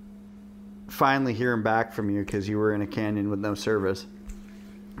remember finally hearing back from you because you were in a canyon with no service.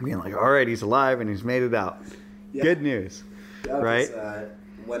 Being like, all right, he's alive and he's made it out. Yeah. Good news. Yeah, right?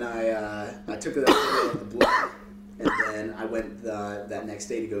 When I took that video of the blood, and then I went that next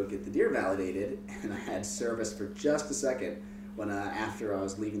day to go get the deer validated, and I had service for just a second when after I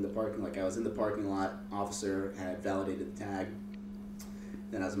was leaving the parking lot. I was in the parking lot, officer had validated the tag.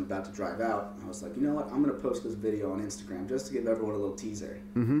 Then as I'm about to drive out, I was like, you know what? I'm going to post this video on Instagram just to give everyone a little teaser.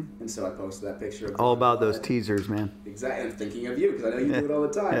 Mm-hmm. And so I posted that picture. Of all about those teasers, man. Exactly. I'm thinking of you because I know you do it all the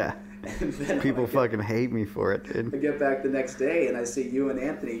time. Yeah. And then people fucking hate me for it, dude. I get back the next day and I see you and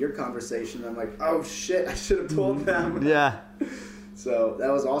Anthony, your conversation. And I'm like, oh shit, I should have told them. Yeah. So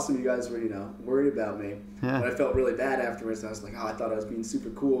that was awesome. You guys were, worried about me. Yeah. But I felt really bad afterwards. I was like, I thought I was being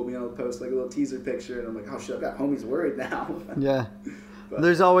super cool, being able to post like a little teaser picture. And I'm like, oh shit, I've got homies worried now. Yeah. But,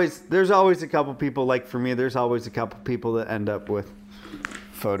 There's always a couple people, like for me, there's always a couple people that end up with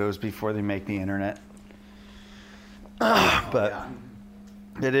photos before they make the internet. But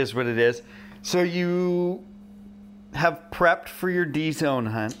it is what it is. So you have prepped for your D-zone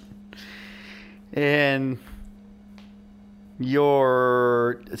hunt, and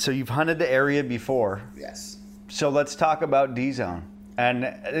so you've hunted the area before. Yes. So let's talk about D-zone.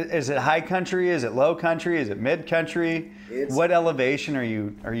 And is it high country? Is it low country? Is it mid country? What elevation are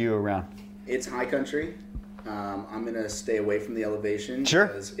you around? It's high country. I'm gonna stay away from the elevation. Sure.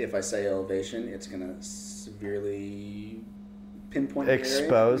 Because if I say elevation, it's gonna severely pinpoint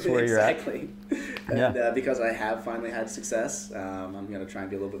expose the area. where you're at. Exactly. Yeah. And because I have finally had success, I'm gonna try and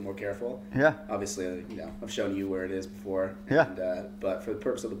be a little bit more careful. Yeah. Obviously, I've shown you where it is before. Yeah. And, but for the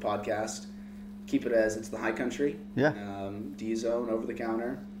purpose of the podcast, keep it as it's the high country. Yeah. D-zone, over the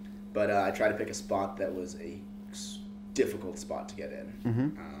counter. But I try to pick a spot that was a difficult spot to get in. Mm-hmm.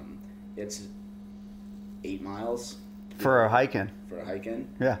 It's 8 miles. For a hike-in. For a hike-in.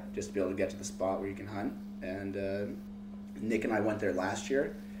 Yeah. Just to be able to get to the spot where you can hunt. And Nick and I went there last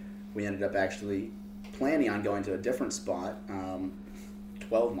year. We ended up actually planning on going to a different spot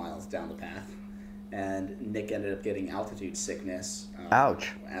 12 miles down the path. And Nick ended up getting altitude sickness.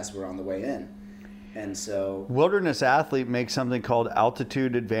 Ouch. As we're on the way in. And so... Wilderness Athlete makes something called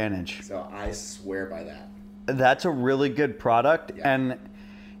Altitude Advantage. So I swear by that. That's a really good product. Yeah. And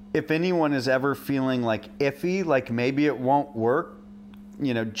if anyone is ever feeling like iffy, like maybe it won't work,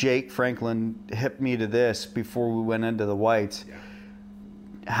 Jake Franklin hipped me to this before we went into the whites. Yeah.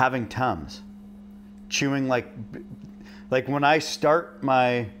 Having Tums. Chewing like when I start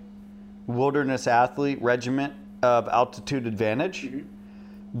my Wilderness Athlete regiment of Altitude Advantage, Mm-hmm.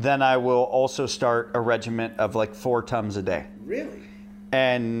 then I will also start a regiment of like 4 Tums a day. Really?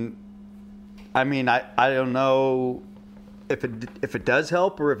 And I mean, I don't know if it does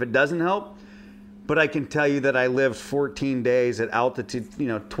help or if it doesn't help, but I can tell you that I lived 14 days at altitude,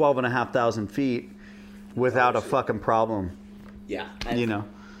 12,500 feet without a fucking problem. Yeah.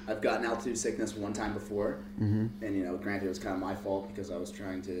 I've gotten altitude sickness one time before. Mm-hmm. And, granted, it was kind of my fault because I was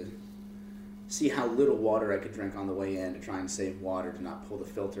trying to see how little water I could drink on the way in to try and save water to not pull the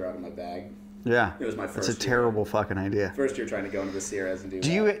filter out of my bag. Yeah. It was my first It's a terrible fucking idea. First year trying to go into the Sierras and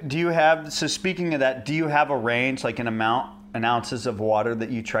do you have, so speaking of that, do you have a range, like an ounces of water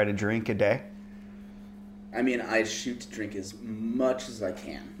that you try to drink a day? I mean, I shoot to drink as much as I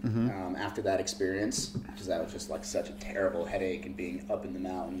can after that experience, because that was just like such a terrible headache and being up in the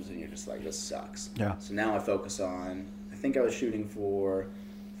mountains and you're just like, this sucks. Yeah. So now I focus on, I think I was shooting for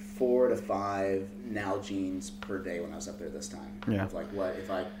 4 to 5 Nalgene's per day when I was up there this time. Yeah. Of like, what if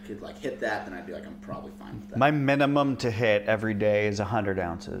I could like hit that, then I'd be like, I'm probably fine with that. My minimum to hit every day is 100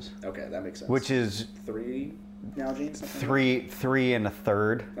 ounces. Okay, that makes sense. Which is 3 Nalgene's? three and a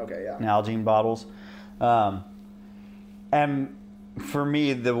third. Okay, yeah. Nalgene bottles. And for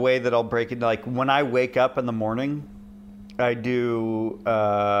me, the way that I'll break it, like when I wake up in the morning, I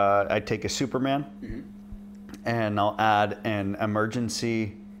take a Superman and I'll add an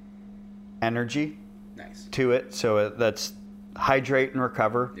emergency energy to it. So that's hydrate and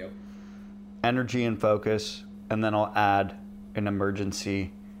recover, energy and focus, and then I'll add an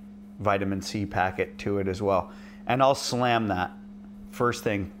emergency vitamin C packet to it as well. And I'll slam that first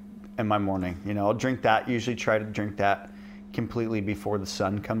thing in my morning. I'll drink that, usually try to drink that completely before the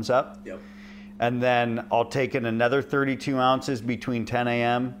sun comes up. Yep. And then I'll take in another 32 ounces between 10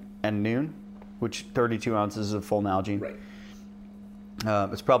 a.m. and noon, which 32 ounces is a full Nalgene. Right.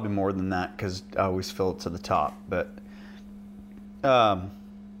 It's probably more than that because I always fill it to the top. But, and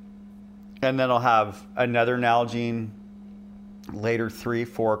then I'll have another Nalgene later, 3,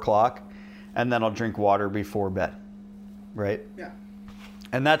 4 o'clock, and then I'll drink water before bed. Right? Yeah.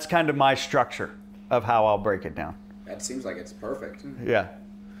 And that's kind of my structure of how I'll break it down. That seems like it's perfect. Yeah.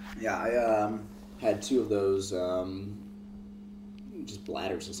 Yeah, I had 2 of those just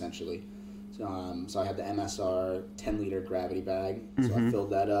bladders essentially. So I had the MSR 10-liter gravity bag. So I filled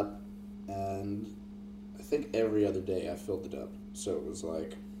that up, and I think every other day I filled it up. So it was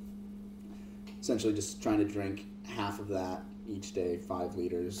like essentially just trying to drink half of that each day, 5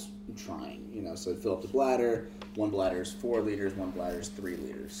 liters, trying. So I'd fill up the bladder. One bladder is 4 liters, one bladder is 3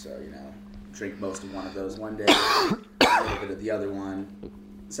 liters. So drink most of one of those one day, a little bit of the other one.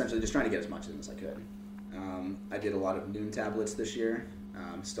 Essentially just trying to get as much in as I could. I did a lot of noon tablets this year.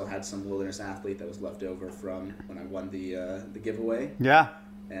 Still had some Wilderness Athlete that was left over from when I won the giveaway. Yeah.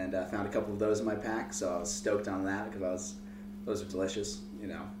 And I found a couple of those in my pack, so I was stoked on that because I was Those are delicious.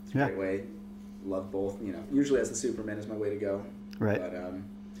 It's a Yeah. great way. Love both. Usually as the Superman is my way to go. Right. But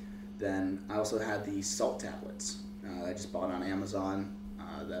then I also had the salt tablets. I just bought on Amazon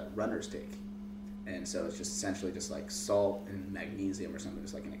that runners take. And so it's just essentially just like salt and magnesium or something,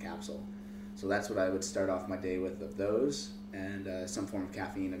 just like in a capsule. So that's what I would start off my day with, of those, and some form of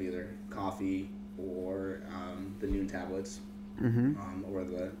caffeine, of either coffee or the noon tablets, or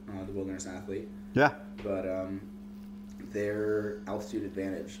the Wilderness Athlete. Yeah. But their altitude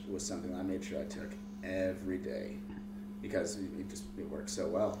advantage was something that I made sure I took every day because it works so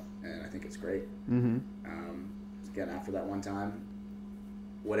well, and I think it's great. Again, after that one time,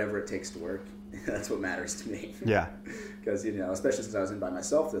 whatever it takes to work, that's what matters to me. Yeah. Because, especially since I was in by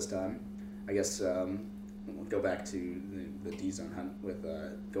myself this time, I guess we'll go back to the D-zone hunt with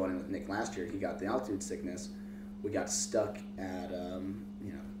going in with Nick last year. He got the altitude sickness. We got stuck at,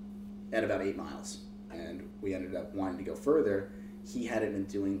 at about 8 miles. And we ended up wanting to go further. He hadn't been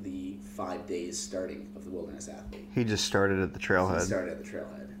doing the 5 days starting of the Wilderness Athlete. He just started at the trailhead. He started at the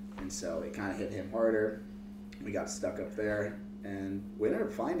trailhead. And so it kind of hit him harder. We got stuck up there. And we ended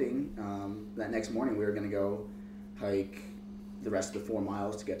up finding that next morning we were going to go hike the rest of the 4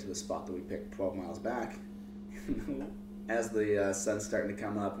 miles to get to the spot that we picked 12 miles back. As the sun's starting to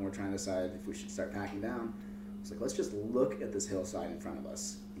come up and we're trying to decide if we should start packing down, I was like, let's just look at this hillside in front of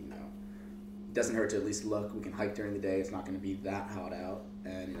us. It doesn't hurt to at least look. We can hike during the day. It's not going to be that hot out.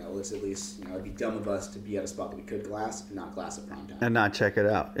 And, let's at least, it'd be dumb of us to be at a spot that we could glass and not glass at prime time. And not check it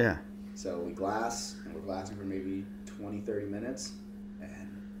out, yeah. So we glass, and we're glassing for maybe 20, 30 minutes.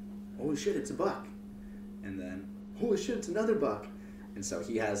 And, holy shit, it's a buck. And then, holy shit, it's another buck. And so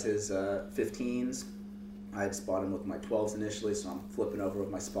he has his 15s. I had spotted him with my 12s initially, so I'm flipping over with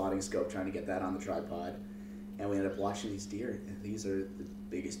my spotting scope, trying to get that on the tripod. And we ended up watching these deer. And these are the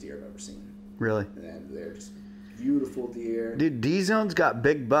biggest deer I've ever seen. Really? And they're just beautiful deer. Dude, D-Zone's got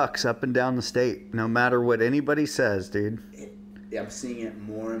big bucks up and down the state, no matter what anybody says, dude. I'm seeing it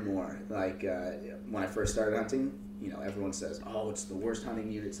more and more. Like, when I first started hunting, everyone says, oh, it's the worst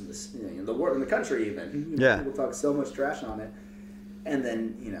hunting units in the country even. Yeah. People talk so much trash on it. And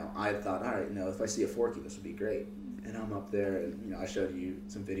then, I thought, all right, if I see a forky, this would be great. And I'm up there, and, I showed you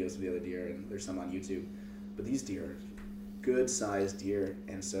some videos of the other deer, and there's some on YouTube. But these deer are good-sized deer,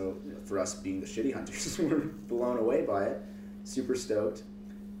 and so for us being the shitty hunters, we're blown away by it. Super stoked.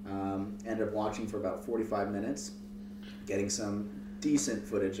 Ended up watching for about 45 minutes, getting some decent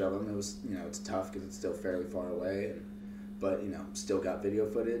footage of them. It was, it's tough because it's still fairly far away, but still got video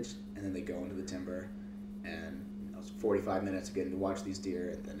footage. And then they go into the timber, and it was 45 minutes of getting to watch these deer,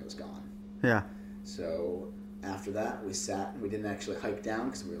 and then it was gone. Yeah. So after that, we sat, and we didn't actually hike down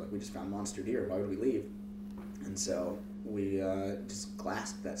because we were like, we just found monster deer. Why would we leave? And so we just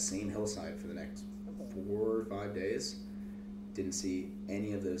glassed that same hillside for the next 4 or 5 days. Didn't see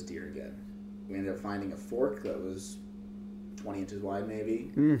any of those deer again. We ended up finding a fork that was 20 inches wide,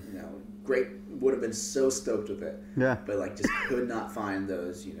 maybe. Great. Would have been so stoked with it. Yeah. But just could not find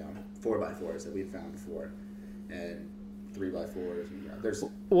those 4x4s that we'd found before, and 3x4s. There's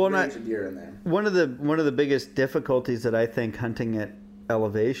range of deer in there. One of the biggest difficulties that I think hunting at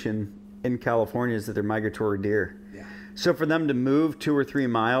elevation in California is that they're migratory deer. Yeah. So for them to move 2 or 3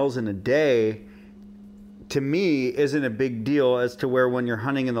 miles in a day, to me, isn't a big deal, as to where when you're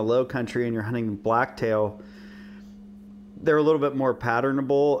hunting in the low country and you're hunting blacktail, they're a little bit more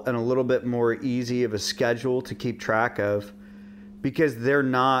patternable and a little bit more easy of a schedule to keep track of, because they're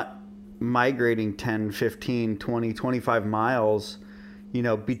not migrating 10, 15, 20, 25 miles,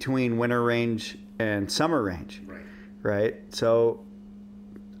 between winter range and summer range. Right. Right? So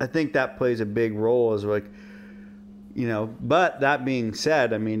I think that plays a big role, as but that being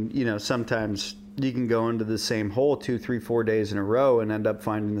said, sometimes you can go into the same hole 2, 3, 4 days in a row and end up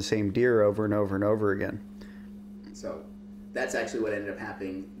finding the same deer over and over and over again. So that's actually what ended up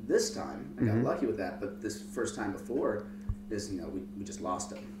happening this time. I got lucky with that, but this first time before is, we just lost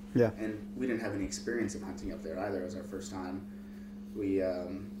them. Yeah. And we didn't have any experience of hunting up there either. It was our first time. We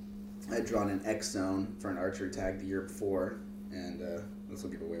had drawn an X zone for an archery tag the year before, and this will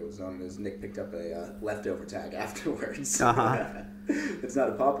give away what zone it is. Nick picked up a leftover tag afterwards. It's not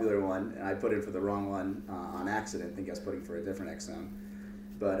a popular one, and I put in for the wrong one on accident. I think I was putting for a different X zone.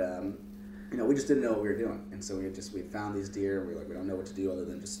 But, we just didn't know what we were doing. And so we found these deer, and we were like, we don't know what to do other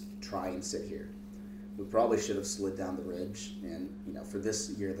than just try and sit here. We probably should have slid down the ridge, and for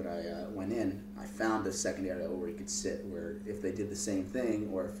this year that I went in, I found a second area where we could sit, where if they did the same thing,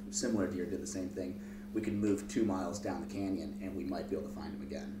 or if similar deer did the same thing, we could move 2 miles down the canyon, and we might be able to find them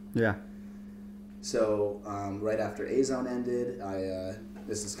again. Yeah. So right after A-Zone ended,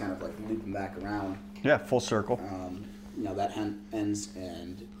 this is kind of like looping back around. Yeah, full circle. that hunt ends,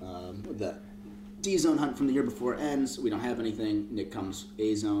 and the D-zone hunt from the year before ends. We don't have anything. Nick comes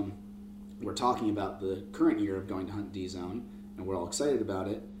A-zone. We're talking about the current year of going to hunt D-zone, and we're all excited about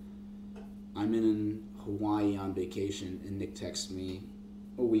it. I'm in Hawaii on vacation, and Nick texts me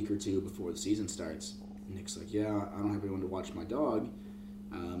a week or two before the season starts. And Nick's like, yeah, I don't have anyone to watch my dog,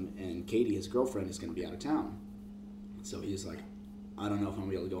 and Katie, his girlfriend, is going to be out of town. So he's like, I don't know if I'm going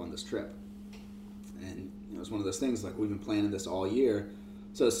to be able to go on this trip. And it was one of those things, like, we've been planning this all year,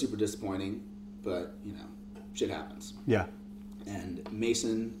 so it's super disappointing, but, shit happens. Yeah. And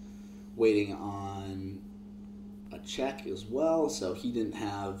Mason waiting on a check as well, so he didn't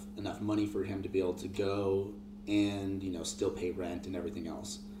have enough money for him to be able to go and, still pay rent and everything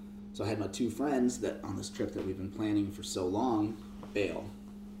else. So I had my two friends that on this trip that we've been planning for so long bail.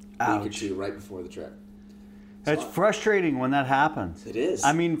 Ouch. A week or two right before the trip. It's frustrating when that happens. It is.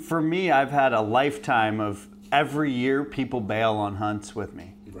 I mean, for me, I've had a lifetime of every year people bail on hunts with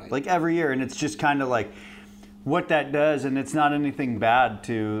me. Right. Like every year, and it's just kind of like what that does, and it's not anything bad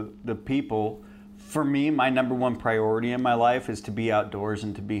to the people. For me, my number one priority in my life is to be outdoors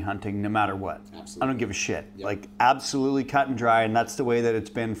and to be hunting no matter what. Absolutely. I don't give a shit. Yep. Like absolutely cut and dry, and that's the way that it's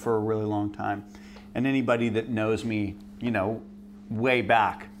been for a really long time. And anybody that knows me, way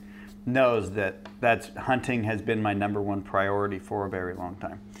back knows that hunting has been my number one priority for a very long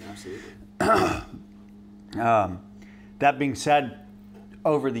time. Absolutely. That being said,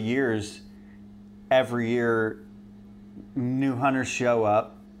 over the years, every year, new hunters show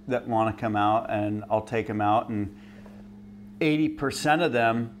up that want to come out, and I'll take them out, and 80% of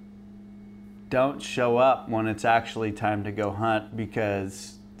them don't show up when it's actually time to go hunt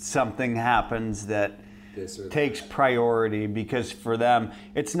because something happens that takes priority, because for them,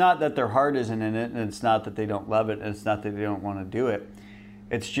 it's not that their heart isn't in it, and it's not that they don't love it, and it's not that they don't want to do it.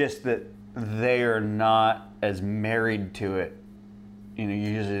 It's just that they are not as married to it.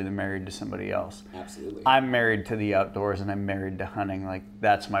 Usually they're married to somebody else. Absolutely. I'm married to the outdoors, and I'm married to hunting. Like,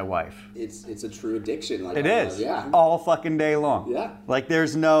 that's my wife. It's a true addiction. Like, it is. Yeah. All fucking day long. Yeah. Like,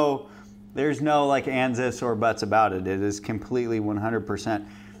 there's no like ands, ifs, or buts about it. It is completely 100%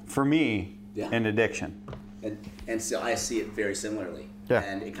 for me an addiction. And so I see it very similarly. Yeah.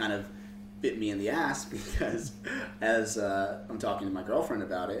 And it kind of bit me in the ass because as I'm talking to my girlfriend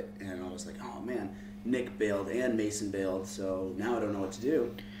about it, and I was like, oh man, Nick bailed and Mason bailed, so now I don't know what to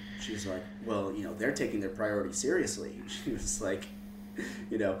do. She's like, well, they're taking their priority seriously. She was like,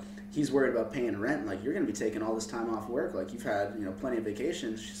 he's worried about paying rent. Like, you're going to be taking all this time off work. Like, you've had, plenty of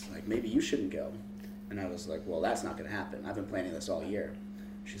vacations. She's like, maybe you shouldn't go. And I was like, well, that's not going to happen. I've been planning this all year.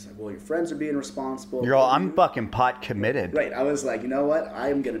 She's like, well, your friends are being responsible. I'm fucking pot committed. Right. I was like, you know what?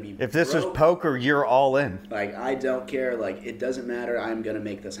 I'm going to be If this was poker, you're all in. Like, I don't care. Like, it doesn't matter. I'm going to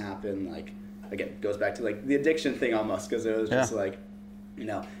make this happen. Like, again, it goes back to, like, the addiction thing almost, because it was just like,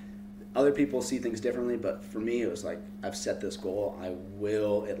 other people see things differently, but for me, it was like, I've set this goal. I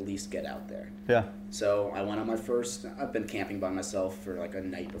will at least get out there. Yeah. So I went on I've been camping by myself for, like, a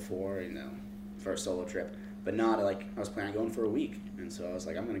night before, for a solo trip. But not, like, I was planning on going for a week. And so I was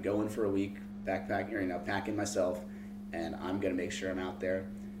like, I'm going to go in for a week, backpacking, packing myself, and I'm going to make sure I'm out there.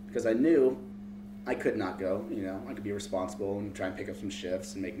 Because I knew I could not go, I could be responsible and try and pick up some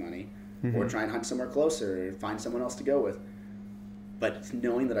shifts and make money. Mm-hmm. Or try and hunt somewhere closer or find someone else to go with. But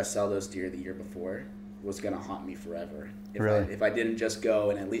knowing that I saw those deer the year before was going to haunt me forever. If I didn't just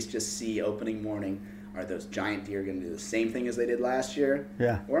go and at least just see opening morning, are those giant deer going to do the same thing as they did last year?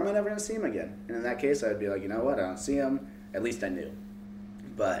 Yeah. Or am I never going to see them again? And in that case, I'd be like, you know what? I don't see them. At least I knew.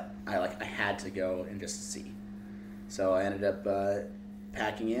 But I had to go and just see. So I ended up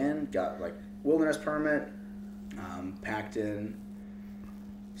packing in, got wilderness permit, packed in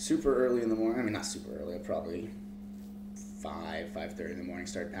super early in the morning. I mean, not super early. Probably 5:30 in the morning.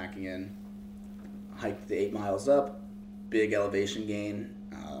 Started packing in. Hiked the 8 miles up. Big elevation gain.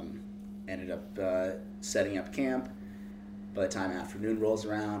 Ended up setting up camp. By the time afternoon rolls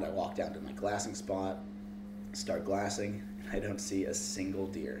around, I walk down to my glassing spot, start glassing, and I don't see a single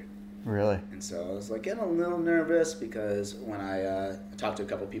deer. Really? And so I was getting a little nervous because when I talked to a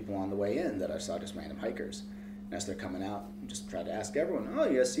couple people on the way in that I saw just random hikers. And as they're coming out, I just tried to ask everyone, oh,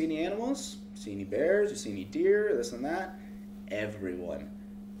 you guys see any animals? See any bears? You see any deer? This and that? Everyone.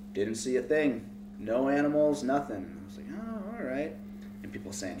 Didn't see a thing. No animals, nothing. And I was like, oh, all right. And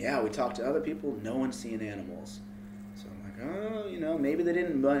people saying, yeah, we talked to other people, no one's seeing animals. So I'm like, oh, maybe they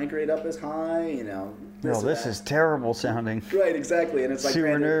didn't migrate up as high, This is terrible sounding. Right, exactly. And it's like,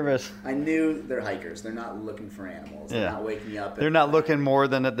 super nervous. I knew they're hikers. They're not looking for animals. They're not waking up. They're not looking more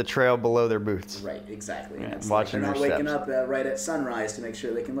than at the trail below their boots. Right, exactly. Yeah, and it's watching they're their not waking steps. up right at sunrise to make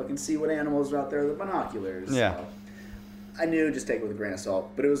sure they can look and see what animals are out there with the binoculars. Yeah. I knew just take it with a grain of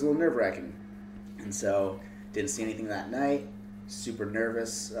salt, but it was a little nerve-wracking. And so didn't see anything that night. Super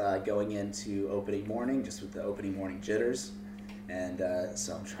nervous going into opening morning, just with the opening morning jitters. And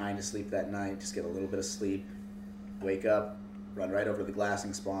so I'm trying to sleep that night, just get a little bit of sleep. Wake up, run right over to the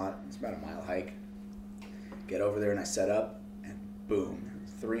glassing spot. It's about a mile hike. Get over there and I set up, and boom,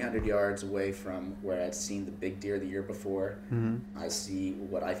 300 yards away from where I'd seen the big deer the year before. I see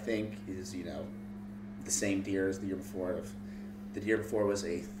what I think is, the same deer as the year before. The year before was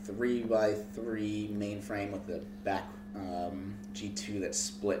a 3x3 mainframe with the back G2 that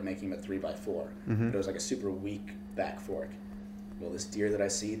split, making him a 3x4. But it was like a super weak back fork. Well, this deer that I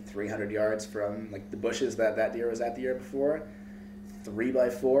see 300 yards from like the bushes that deer was at the year before,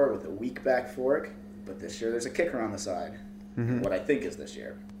 3x4 with a weak back fork, but this year there's a kicker on the side. What I think is this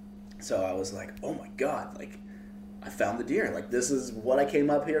year. So I was like, oh my God, like I found the deer. Like this is what I came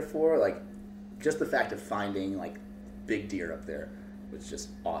up here for. Like just the fact of finding like big deer up there was just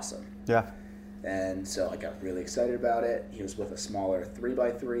awesome. Yeah. And so I got really excited about it. He was with a smaller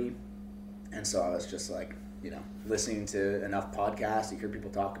 3x3. And so I was just like, listening to enough podcasts, you hear people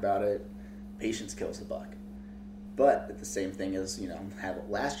talk about it. Patience kills the buck. But the same thing is, have it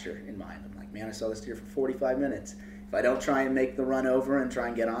last year in mind. I'm like, man, I saw this deer for 45 minutes. If I don't try and make the run over and try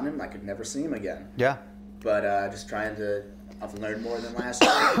and get on him, I could never see him again. Yeah. But just trying to, I've learned more than last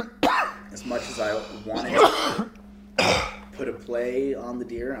year. As much as I wanted to put a play on the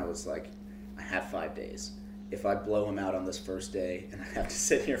deer, I was like, I have 5 days. If I blow him out on this first day and I have to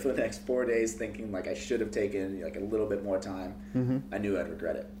sit here for the next 4 days thinking like I should have taken like a little bit more time, I knew I'd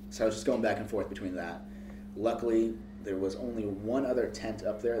regret it. So I was just going back and forth between that. Luckily, there was only one other tent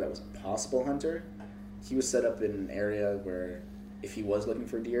up there that was a possible hunter. He was set up in an area where if he was looking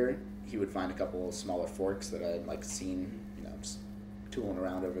for deer, he would find a couple of smaller forks that I had like seen, just tooling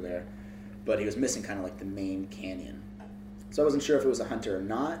around over there. But he was missing kind of like the main canyon. So I wasn't sure if it was a hunter or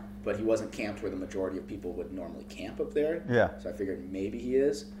not, but he wasn't camped where the majority of people would normally camp up there. Yeah. So I figured maybe he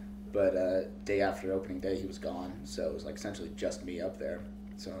is. But day after opening day, he was gone. So it was like essentially just me up there.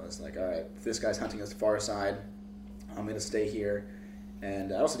 So I was like, all right, if this guy's hunting this far side, I'm going to stay here.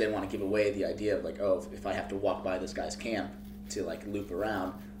 And I also didn't want to give away the idea of like, oh, if I have to walk by this guy's camp to like loop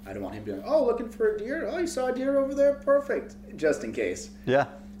around, I don't want him being, oh, looking for a deer? Oh, you saw a deer over there? Perfect. Just in case. Yeah.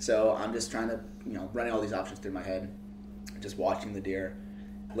 So I'm just trying to, running all these options through my head, just watching the deer.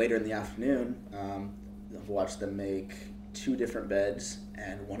 Later in the afternoon, I've watched them make 2 different beds,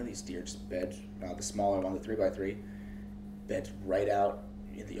 and one of these deer just beds, the smaller one, the 3x3, beds right out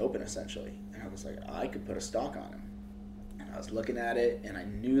in the open essentially. And I was like, I could put a stalk on him. And I was looking at it, and I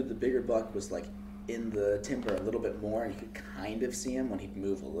knew the bigger buck was like in the timber a little bit more, and you could kind of see him when he'd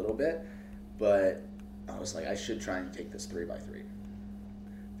move a little bit. But I was like, I should try and take this 3x3.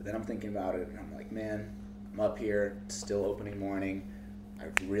 But then I'm thinking about it, and I'm like, man, I'm up here, it's still opening morning. I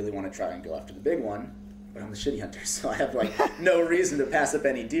really want to try and go after the big one, but I'm the shitty hunter, so I have like no reason to pass up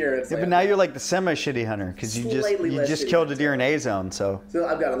any deer. It's but now you're like the semi-shitty hunter because you just killed a deer in A zone, so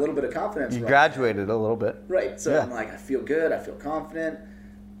I've got a little bit of confidence. You graduated a little bit, right? So I'm like, I feel good, I feel confident,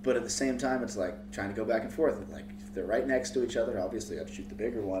 but at the same time, it's like trying to go back and forth. Like if they're right next to each other, obviously I'd shoot the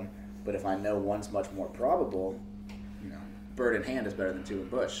bigger one, but if I know one's much more probable, bird in hand is better than 2 in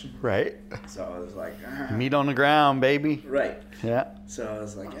bush. Right. So I was like, meat on the ground, baby. Right. Yeah. So I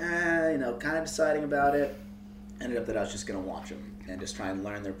was like, kind of deciding about it. Ended up that I was just going to watch them and just try and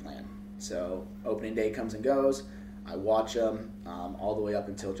learn their plan. So opening day comes and goes. I watch them all the way up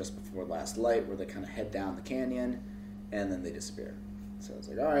until just before last light, where they kind of head down the canyon, and then they disappear. So I was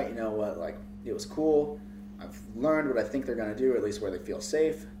like, all right, you know what? Like, it was cool. I've learned what I think they're going to do, or at least where they feel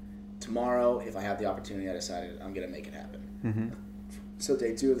safe. Tomorrow, if I have the opportunity, I decided I'm going to make it happen. So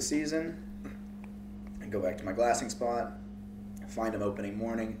day 2 of the season, I go back to my glassing spot, find them opening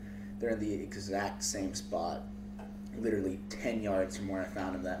morning. They're in the exact same spot, literally 10 yards from where I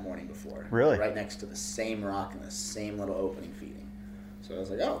found them that morning before. Really? Right next to the same rock and the same little opening feeding. So I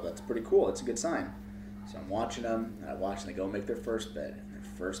was like, oh, that's pretty cool. It's a good sign. So I'm watching them, and I watch them. They go make their first bed. And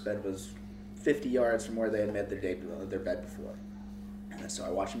their first bed was 50 yards from where they had made their bed before. And so I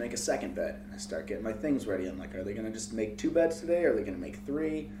watch them make a second bed, and I start getting my things ready. I'm like, are they going to just make 2 beds today, or are they going to make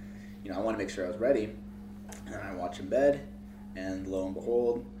 3? I want to make sure I was ready. And then I watch them bed, and lo and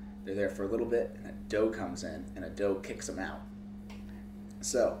behold, they're there for a little bit, and a doe comes in, and a doe kicks them out.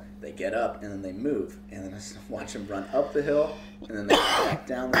 So they get up, and then they move, and then I watch them run up the hill, and then they go back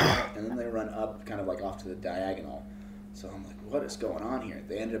down the hill, and then they run up kind of like off to the diagonal. So I'm like, what is going on here?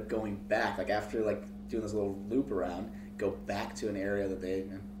 They ended up going back, like after like doing this little loop around, go back to an area that they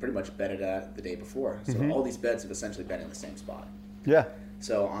pretty much bedded at the day before. So all these beds have essentially been in the same spot. Yeah.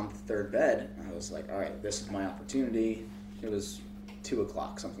 So on the 3rd bed, I was like, all right, this is my opportunity. It was 2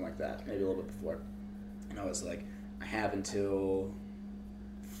 o'clock, something like that, maybe a little bit before. And I was like, I have until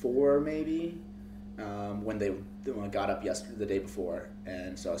 4 maybe, when I got up the day before.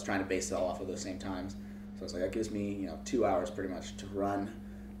 And so I was trying to base it all off of those same times. So I was like, that gives me 2 hours pretty much to run,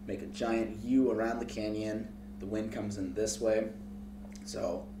 make a giant U around the canyon. The wind comes in this way.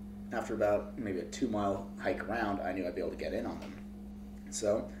 So after about maybe a 2-mile hike around, I knew I'd be able to get in on them.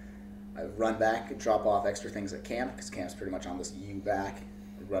 So I run back and drop off extra things at camp, because camp's pretty much on this U back.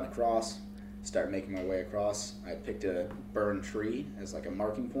 I run across, start making my way across. I picked a burned tree as like a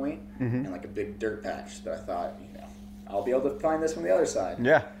marking point, and like a big dirt patch that I thought, I'll be able to find this from the other side.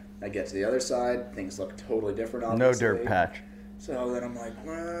 Yeah. I get to the other side, things look totally different, No obviously. dirt patch. So then I'm like,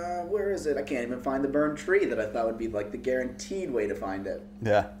 where is it? I can't even find the burned tree that I thought would be like the guaranteed way to find it.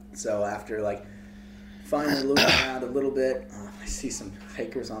 Yeah. So after like finally looking around a little bit, I see some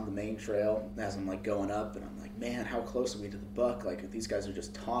hikers on the main trail as I'm like going up, and I'm like, man, how close are we to the buck? Like, if these guys are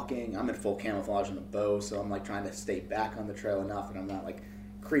just talking, I'm in full camouflage on the bow, so I'm like trying to stay back on the trail enough, and I'm not like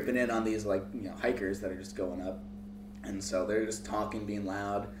creeping in on these like hikers that are just going up. And so they're just talking, being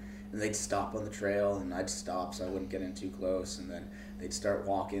loud. And they'd stop on the trail, and I'd stop so I wouldn't get in too close, and then they'd start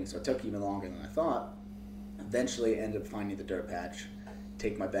walking, so it took even longer than I thought. Eventually I ended up finding the dirt patch,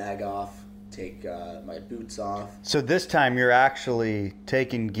 take my bag off, take my boots off. So this time you're actually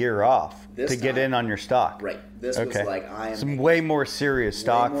taking gear off to get in on your stock. Right. This was like, I am... Some way more serious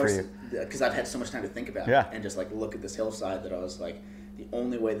stock for you. Because I've had so much time to think about it, and just like look at this hillside, that I was like, the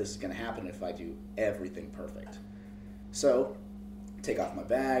only way this is going to happen if I do everything perfect. So... take off my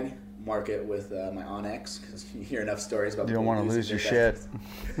bag, mark it with my Onyx, because you hear enough stories about you don't want to lose your shit.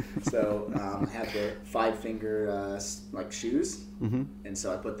 So I have the 5-finger like shoes, and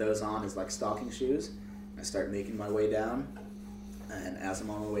so I put those on as like stocking shoes. I start making my way down, and as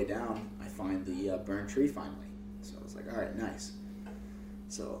I'm on my way down, I find the burned tree finally. So I was like, all right, nice.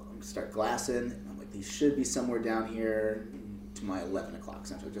 So I'm gonna start glassing, and I'm like, these should be somewhere down here to my 11 o'clock,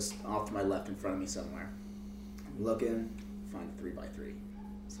 essentially, just off to my left in front of me somewhere. I'm looking. Find a 3x3.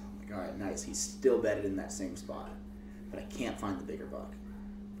 So I'm like, all right, nice. He's still bedded in that same spot, but I can't find the bigger buck.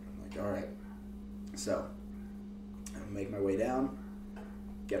 I'm like, all right. So I make my way down,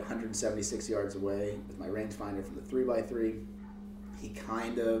 get 176 yards away with my rangefinder from the 3x3. He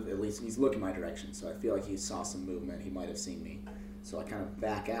kind of, at least he's looking my direction, so I feel like he saw some movement. He might have seen me. So I kind of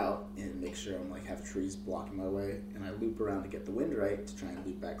back out and make sure I'm like have trees blocking my way, and I loop around to get the wind right to try and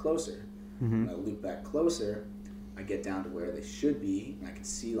loop back closer. When I loop back closer, I get down to where they should be, and I can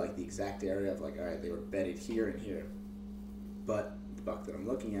see like the exact area of like, all right, they were bedded here and here. But the buck that I'm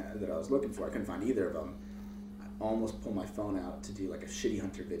looking at, that I was looking for, I couldn't find either of them. I almost pulled my phone out to do like a shitty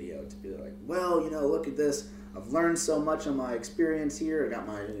hunter video to be like, well, look at this. I've learned so much on my experience here. I got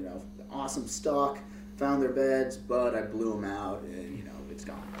my, awesome stock, found their beds, but I blew them out, and it's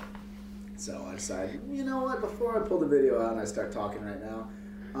gone. So I decided, you know what? Before I pull the video out and I start talking right now,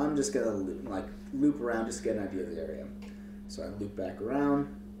 I'm just gonna loop around just to get an idea of the area. So I loop back around,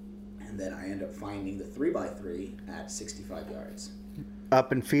 and then I end up finding the 3x3 at 65 yards.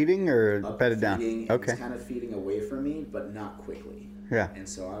 Up and feeding or bedded down? Okay. It's kind of feeding away from me, but not quickly. Yeah. And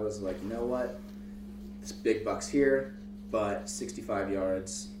so I was like, you know what? This big buck's here, but 65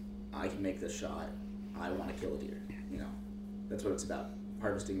 yards, I can make this shot. I want to kill a deer. That's what it's about.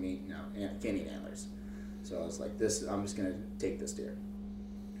 Harvesting meat, can't eat antlers. So I was like, I'm just gonna take this deer.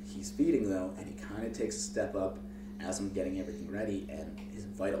 He's feeding though, and he kind of takes a step up as I'm getting everything ready, and his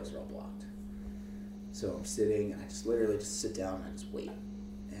vitals are all blocked. So I'm sitting, and I just literally just sit down and I just wait.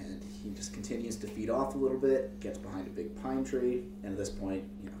 And he just continues to feed off a little bit, gets behind a big pine tree, and at this point,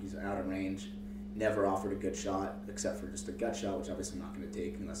 he's out of range. Never offered a good shot, except for just a gut shot, which obviously I'm not going to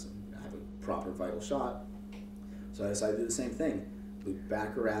take unless I have a proper vital shot. So I decided to do the same thing. Loop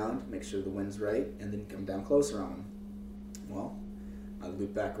back around, make sure the wind's right, and then come down closer on him. Well, I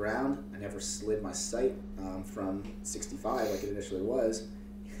looped back around. I never slid my sight from 65 like it initially was.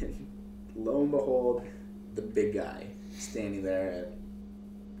 And lo and behold, the big guy standing there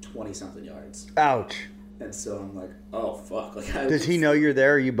at 20-something yards. Ouch. And so I'm like, oh, fuck. Does he know you're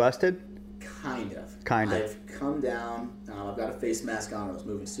there? Are you busted? Kind of. I've come down. I've got a face mask on. I was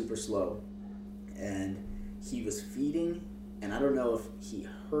moving super slow. And he was feeding. And I don't know if he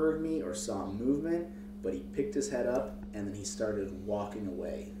heard me or saw movement, but he picked his head up and then he started walking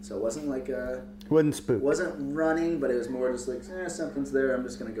away. So it wasn't like a... Wouldn't spook. Wasn't running, but it was more just like, something's there. I'm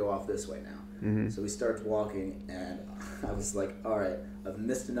just going to go off this way now. Mm-hmm. So he starts walking, and I was like, all right, I've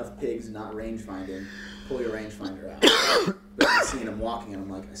missed enough pigs not rangefinding. Pull your rangefinder out. But I'm seeing him walking, and I'm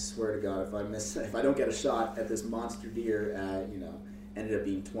like, I swear to God, if I don't get a shot at this monster deer at, ended up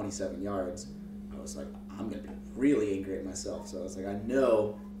being 27 yards, I was like, I'm going to be really angry at myself. So I was like, I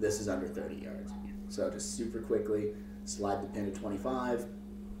know this is under 30 yards. So just super quickly slide the pin to 25,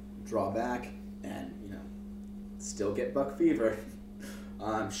 draw back, and, still get buck fever.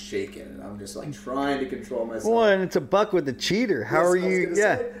 I'm shaking, and I'm just like trying to control myself. Well, and it's a buck with a cheater. How are you?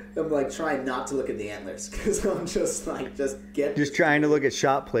 Yeah. I'm like trying not to look at the antlers because I'm just like, just trying to look at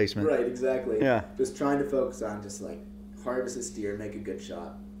shot placement. Right, exactly. Yeah. Just trying to focus on just like harvest this deer, make a good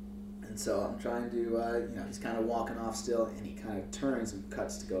shot. And so I'm trying to, he's kind of walking off still, and he kind of turns and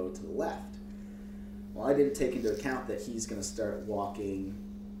cuts to go to the left. Well, I didn't take into account that he's going to start walking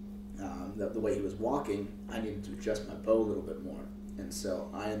the way he was walking. I needed to adjust my bow a little bit more. And so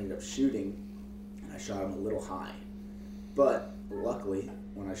I ended up shooting, and I shot him a little high. But luckily,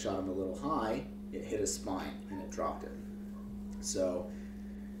 when I shot him a little high, it hit his spine, and it dropped him. So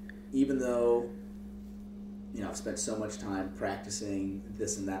even though, I've spent so much time practicing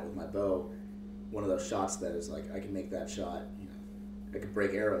this and that with my bow, one of those shots that is like, I can make that shot, I could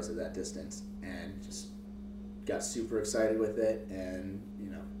break arrows at that distance, and just got super excited with it, and,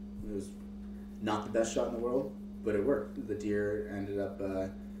 it was not the best shot in the world, but it worked. The deer ended up,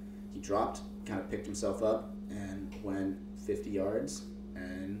 he dropped, kind of picked himself up, and went 50 yards,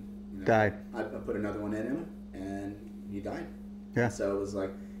 and died. I put another one in him, and he died. Yeah. So it was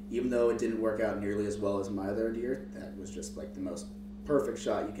like, even though it didn't work out nearly as well as my other deer, that was just like the most perfect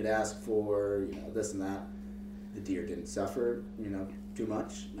shot you could ask for, this and that. The deer didn't suffer, too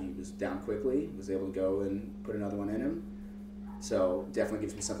much. He was down quickly, was able to go and put another one in him. So definitely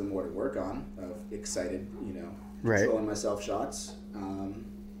gives me something more to work on, of excited, right, controlling myself shots.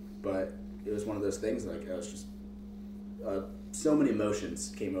 But it was one of those things, like, I was just, so many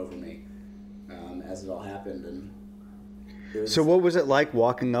emotions came over me as it all happened. And so what was it like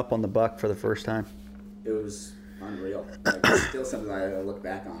walking up on the buck for the first time? It was unreal. Like, it's still something I look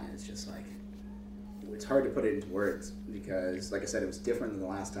back on. It's just like, it's hard to put it into words because, like I said, it was different than the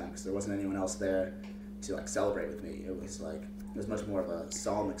last time because there wasn't anyone else there to like celebrate with me. It was much more of a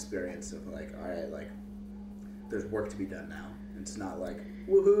solemn experience of like, all right, like there's work to be done now. It's not like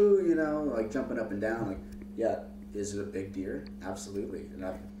woohoo, like jumping up and down. Like, yeah, is it a big deer? Absolutely. And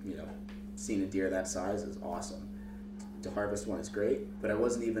I've seen a deer that size is awesome. To harvest one is great, but I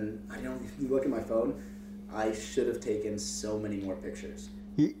don't even look at my phone. I should have taken so many more pictures,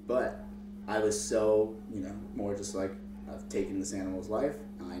 but I was so, more just like, I've taken this animal's life.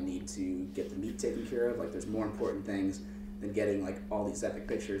 I need to get the meat taken care of. Like, there's more important things than getting like all these epic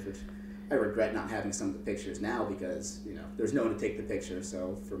pictures, which I regret not having some of the pictures now because, there's no one to take the picture.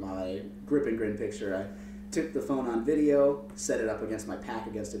 So for my grip and grin picture, I took the phone on video, set it up against my pack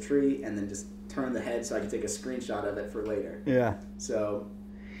against a tree, and then just turned the head so I could take a screenshot of it for later. Yeah. So,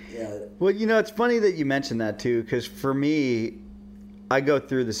 yeah. Well, it's funny that you mentioned that too, because for me, I go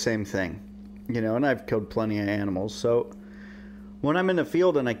through the same thing, and I've killed plenty of animals. So when I'm in the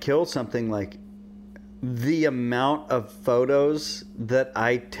field and I kill something, like the amount of photos that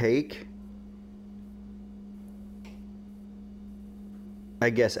I take, I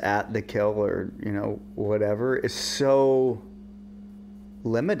guess at the kill or, whatever, is so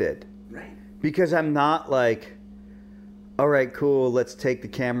limited. Right. Because I'm not like, all right, cool, let's take the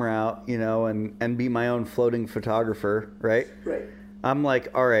camera out, and be my own floating photographer, right? Right. I'm like,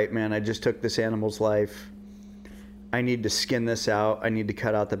 all right, man, I just took this animal's life. I need to skin this out. I need to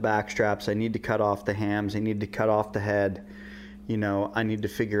cut out the back straps. I need to cut off the hams. I need to cut off the head. I need to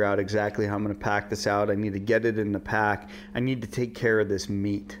figure out exactly how I'm going to pack this out. I need to get it in the pack. I need to take care of this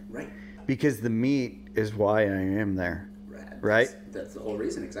meat. Right. Because the meat is why I am there. Right? That's the whole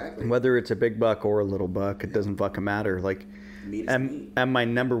reason, exactly. Whether it's a big buck or a little buck, it doesn't fucking matter. Like, meat is meat. And my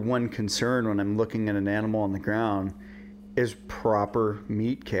number one concern when I'm looking at an animal on the ground is proper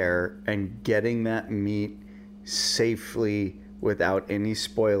meat care and getting that meat safely without any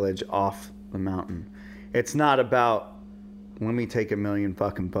spoilage off the mountain. It's not about, let me take a million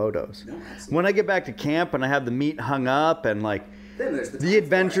fucking photos. No, absolutely. When I get back to camp and I have the meat hung up and like then there's the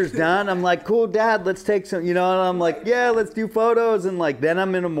adventure's done, I'm like, cool, Dad, let's take some, and I'm like, yeah, let's do photos. And like, then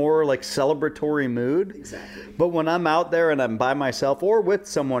I'm in a more like celebratory mood. Exactly. But when I'm out there and I'm by myself or with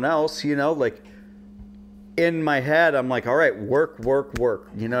someone else, like in my head, I'm like, all right, work.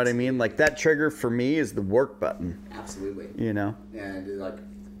 You know what I mean? Like that trigger for me is the work button. Absolutely. And like,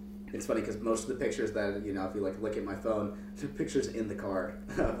 it's funny because most of the pictures that, if you like look at my phone, the pictures in the car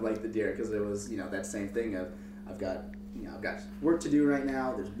of like the deer, because it was, that same thing of I've got work to do right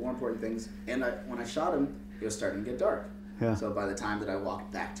now. There's more important things. And when I shot him, it was starting to get dark. Yeah. So by the time that I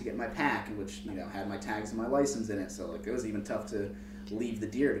walked back to get my pack, which, had my tags and my license in it, so like it was even tough to leave the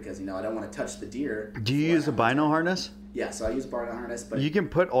deer because, you know, I don't want to touch the deer. Do you use a bino harness? Yeah, so I use a bino harness, but you can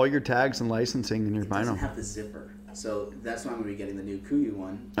put all your tags and licensing in your it bino. doesn't have the zipper. So that's why I'm going to be getting the new Kuyu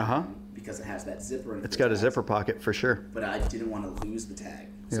one. Because it has that zipper. It's got a zipper pocket for sure. But I didn't want to lose the tag.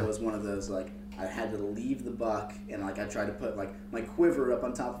 So it was one of those, like, I had to leave the buck, and like I tried to put like my quiver up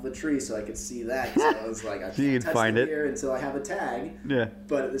on top of a tree so I could see that. So I was like, I can't touch the deer until I have a tag. Yeah.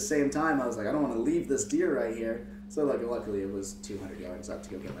 But at the same time, I was like, I don't want to leave this deer right here. So like, luckily it was 200 yards up to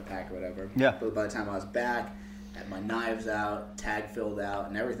go get my pack or whatever. Yeah. But by the time I was back, had my knives out, tag filled out,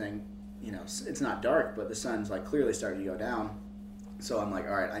 and everything, you know, it's not dark, but the sun's like clearly starting to go down. So I'm like,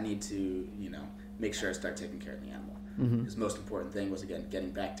 all right, I need to, you know, make sure I start taking care of the animal. His most important thing was, again, getting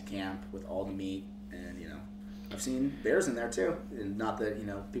back to camp with all the meat. And, you know, I've seen bears in there too. And not that, you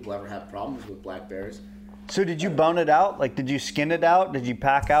know, people ever have problems with black bears. So did you bone it out? Like, did you skin it out? Did you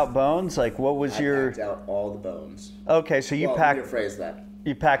pack out bones? Like, what was I packed out all the bones. Okay, so you packed... Let me rephrase that.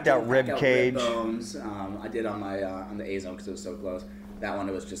 You packed out rib cage. Rib bones. I did on my on the A zone because it was so close. That one,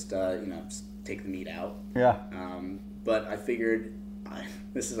 it was just, you know, just take the meat out. Yeah. But I figured,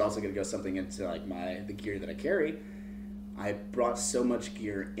 this is also going to go something into, like, the gear that I carry. I brought so much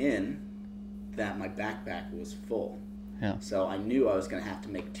gear in that my backpack was full. Yeah. So I knew I was going to have to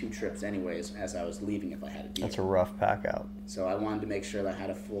make 2 trips anyways as I was leaving if I had a deer. That's a rough pack out. So I wanted to make sure that I had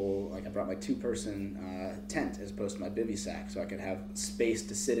a full, like I brought my 2-person tent as opposed to my bivy sack so I could have space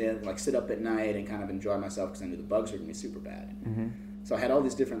to sit in, like sit up at night and kind of enjoy myself because I knew the bugs were going to be super bad. So I had all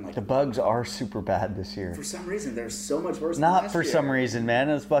these different, like... The bugs are super bad this year. For some reason, they're so much worse than Not last for year. some reason, man.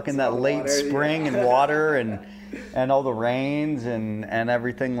 It was fucking that late water, spring and water and all the rains and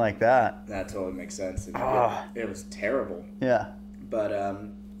everything like that. That totally makes sense. It was terrible. Yeah. But,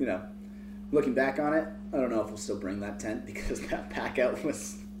 you know, looking back on it, I don't know if we'll still bring that tent because that pack out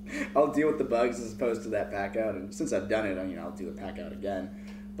was... I'll deal with the bugs as opposed to that pack out. And since I've done it, you know, I'll do the pack out again.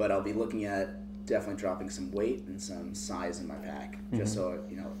 But I'll be looking at definitely dropping some weight and some size in my pack. Just so,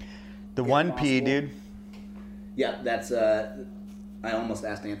 you know... The 1P, dude. Yeah, that's... I almost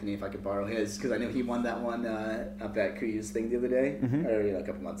asked Anthony if I could borrow his because I knew he won that one up at Kuyu's thing the other day, or you know, a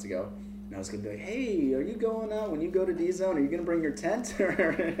couple months ago. And I was going to be like, hey, are you going out when you go to D-Zone? Are you going to bring your tent?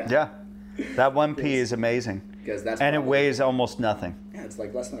 Yeah. That 1P is amazing. And it weighs almost nothing. Yeah, it's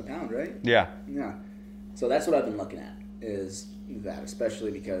like less than a pound, right? Yeah. Yeah. So that's what I've been looking at is that, especially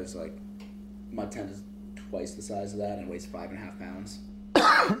because like my tent is twice the size of that and weighs 5.5 pounds.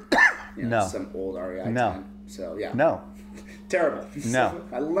 You know, No. Some old REI No. tent. So yeah. No. Terrible. No. So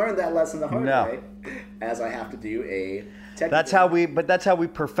I learned that lesson the hard way as I have to do a technical... That's how we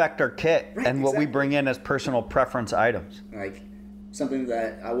perfect our kit and what we bring in as personal preference items. Like something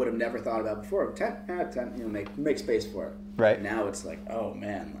that I would have never thought about before. Tent, you know, make space for it. Right. Now it's like, oh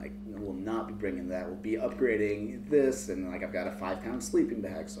man, like we'll not be bringing that. We'll be upgrading this, and like I've got a 5-pound sleeping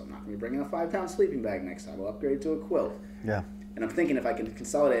bag, so I'm not going to be bringing a 5-pound sleeping bag next time. We'll upgrade to a quilt. Yeah. And I'm thinking if I can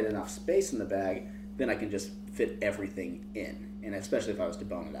consolidate enough space in the bag, then I can just fit everything in, and especially if I was to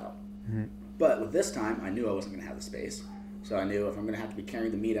bone it out. Mm-hmm. But with this time, I knew I wasn't going to have the space, so I knew if I'm going to have to be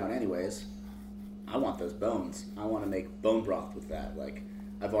carrying the meat out anyways, I want those bones. I want to make bone broth with that. Like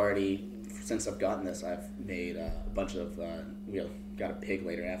I've already, since I've gotten this, I've made a bunch of. We got a pig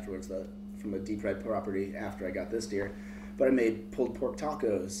later afterwards from a deep red property after I got this deer. But I made pulled pork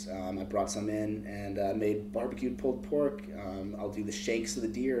tacos. I brought some in and made barbecued pulled pork. I'll do the shanks of the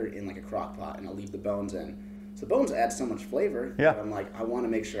deer in like a crock pot, and I'll leave the bones in. So the bones add so much flavor. Yeah. But I'm like, I want to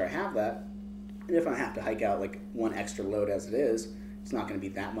make sure I have that. And if I have to hike out like one extra load as it is, it's not going to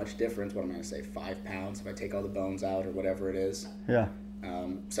be that much difference. What am I going to say, 5 pounds if I take all the bones out or whatever it is. Yeah.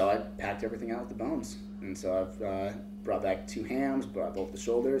 So I packed everything out with the bones. And so I've brought back 2 hams, brought both the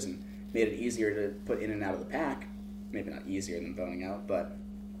shoulders, and made it easier to put in and out of the pack. Maybe not easier than boning out, but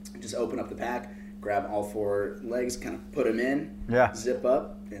just open up the pack, grab all 4 legs, kind of put them in, zip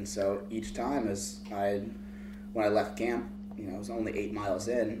up. And so each time when I left camp, you know, it was only 8 miles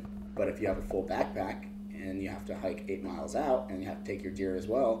in, but if you have a full backpack and you have to hike 8 miles out and you have to take your deer as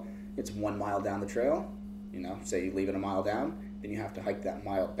well, it's 1 mile down the trail. You know, say you leave it a mile down, then you have to hike that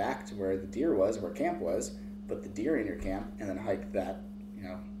mile back to where the deer was, where camp was, put the deer in your camp, and then hike that, you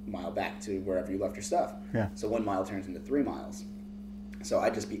know, mile back to wherever you left your stuff. Yeah. So 1 mile turns into 3 miles. So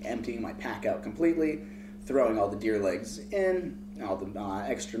I'd just be emptying my pack out completely, throwing all the deer legs in, all the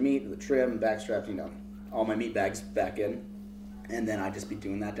extra meat, the trim, backstrap, you know, all my meat bags back in, and then I'd just be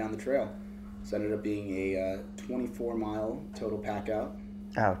doing that down the trail. So it ended up being a 24-mile total pack out.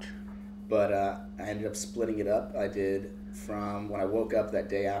 Ouch. But I ended up splitting it up. I did from when I woke up that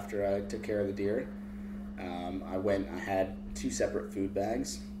day after I took care of the deer. I had 2 separate food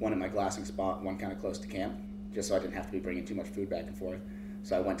bags, one in my glassing spot, one kind of close to camp. just so I didn't have to be bringing too much food back and forth.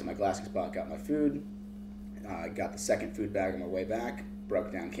 So I went to my glassing spot, got my food, got the second food bag on my way back,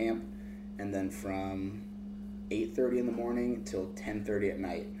 broke down camp, and then from 8:30 in the morning till 10:30 at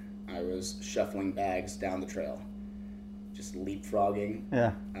night, I was shuffling bags down the trail, just leapfrogging.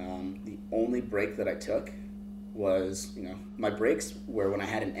 Yeah. The only break that I took was, my breaks were when I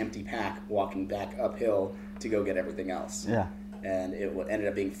had an empty pack walking back uphill to go get everything else. Yeah. And it ended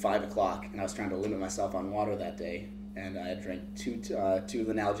up being 5 o'clock, and I was trying to limit myself on water that day, and I had drank two of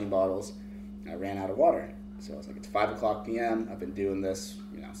the Nalgene bottles, and I ran out of water. So I was like, it's 5 o'clock p.m., I've been doing this,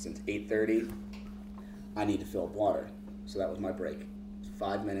 since 8:30, I need to fill up water. So that was my break.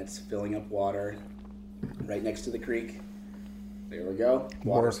 5 minutes filling up water right next to the creek. There we go.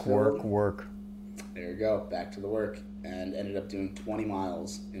 Water's filled. Work. There we go. Back to the work. And ended up doing 20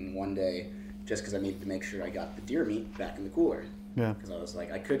 miles in one day just because I needed to make sure I got the deer meat back in the cooler. Yeah. Because I was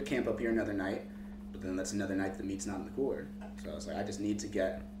like, I could camp up here another night, but then that's another night the meat's not in the cooler. So I was like, I just need to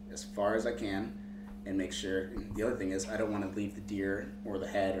get as far as I can and make sure. And the other thing is, I don't want to leave the deer or the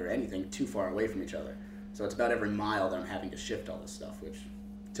head or anything too far away from each other. So it's about every mile that I'm having to shift all this stuff, which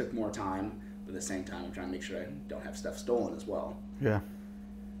took more time, but at the same time, I'm trying to make sure I don't have stuff stolen as well. Yeah.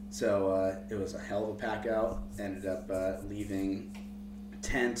 So it was a hell of a pack out. Ended up leaving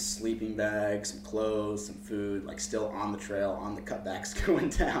tents, sleeping bags, some clothes, some food, like still on the trail, on the cutbacks going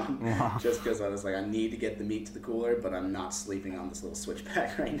down. Wow. Just because I was like, I need to get the meat to the cooler, but I'm not sleeping on this little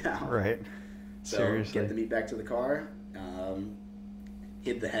switchback right now. Right. So Seriously. get the meat back to the car,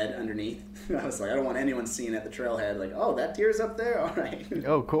 hid the head underneath. I was like, I don't want anyone seeing at the trailhead, like, oh, that deer's up there? All right.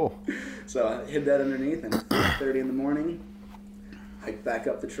 Oh, cool. So I hid that underneath, and at 5:30 in the morning, hiked back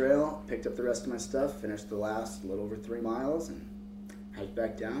up the trail, picked up the rest of my stuff, finished the last little over 3 miles, and hiked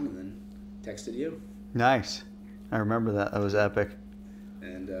back down, and then texted you. Nice. I remember that. That was epic.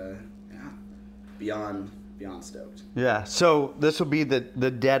 And, beyond stoked. Yeah. So this will be the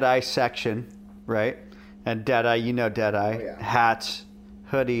Deadeye section, right? And Deadeye, Deadeye. Oh, yeah. Hats,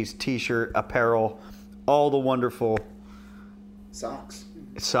 hoodies, t-shirt, apparel, all the wonderful Socks.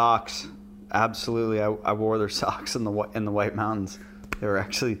 Absolutely. I wore their socks in the White Mountains.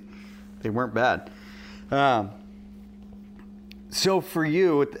 They weren't bad. So for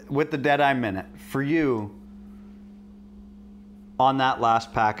you, with the Deadeye Minute, for you, on that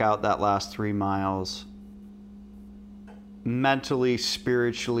last pack out, that last 3 miles, mentally,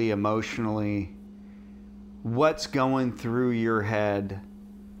 spiritually, emotionally, what's going through your head?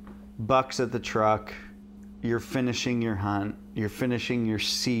 Bucks at the truck, you're finishing your hunt, you're finishing your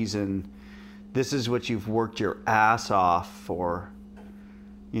season. This is what you've worked your ass off for.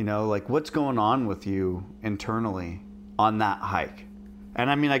 What's going on with you internally on that hike? And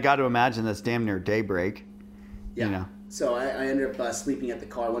I mean, I got to imagine that's damn near daybreak. Yeah. So I ended up sleeping at the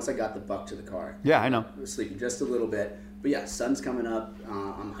car once I got the buck to the car. Yeah, I know. I was sleeping just a little bit. But yeah, sun's coming up.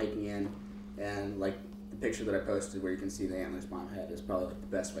 I'm hiking in. And like the picture that I posted where you can see the antlers by my head is probably like the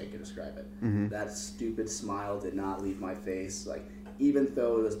best way I could describe it. Mm-hmm. That stupid smile did not leave my face. Like, even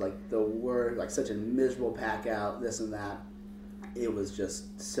though it was like the word, like such a miserable pack out, this and that, it was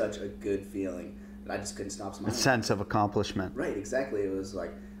just such a good feeling that I just couldn't stop smiling. A sense of accomplishment. Right, exactly. It was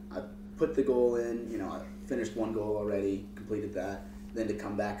like I put the goal in, I finished one goal already, completed that. Then to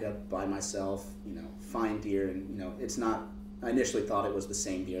come back up by myself, find deer, and it's not. I initially thought it was the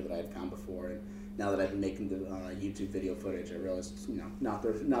same deer that I had found before, and now that I've been making the YouTube video footage, I realized it's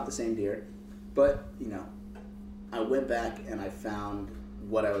not the same deer. But I went back and I found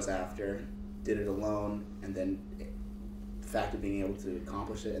what I was after, did it alone, and then the fact of being able to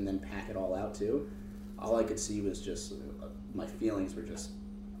accomplish it and then pack it all out too. All I could see was just my feelings were just.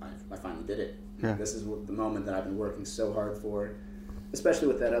 I finally did it. Yeah. This is the moment that I've been working so hard for, especially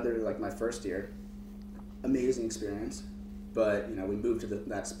with that other, like my first year. Amazing experience, but we moved to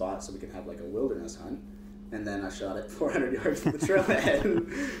that spot so we could have like a wilderness hunt, and then I shot it 400 yards from the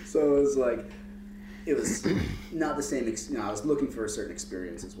trailhead. So it was not the same. I was looking for a certain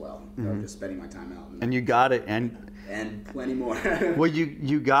experience as well. Mm-hmm. Just spending my time out. And you got it, and plenty more. Well,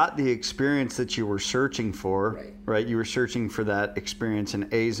 you got the experience that you were searching for, right? You were searching for that experience in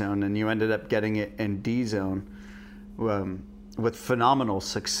A zone, and you ended up getting it in D zone, with phenomenal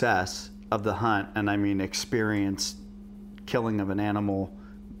success of the hunt. And I mean, experience, killing of an animal,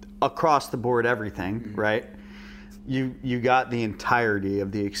 across the board, everything, mm-hmm. right? You got the entirety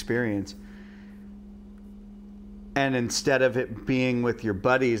of the experience. And instead of it being with your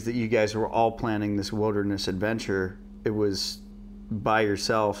buddies that you guys were all planning this wilderness adventure, it was by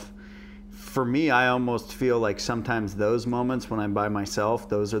yourself. For me, I almost feel like sometimes those moments when I'm by myself,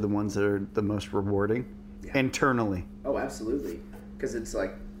 those are the ones that are the most rewarding internally. Oh, absolutely. Because it's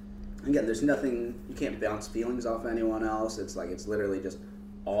like, again, there's nothing, you can't bounce feelings off anyone else. It's like, it's literally just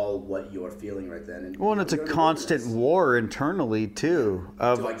all what you're feeling right then. And, well, and it's a constant war internally too,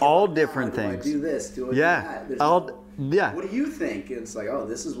 of all different things. Do I do this? Do I do that? Yeah. What do you think? And it's like, oh,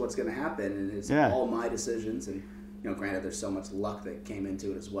 this is what's going to happen, and it's all my decisions. And granted, there's so much luck that came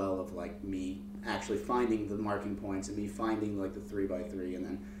into it as well, of like me actually finding the marking points and me finding like the 3x3, and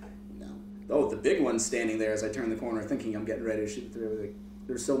then the big one's standing there as I turn the corner, thinking I'm getting ready to shoot through. Like,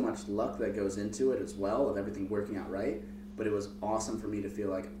 there's so much luck that goes into it as well, of everything working out right. But it was awesome for me to feel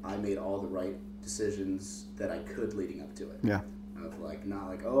like I made all the right decisions that I could leading up to it. Yeah. Of like, not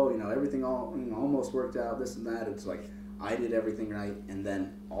like, everything almost worked out, this and that. It's like I did everything right, and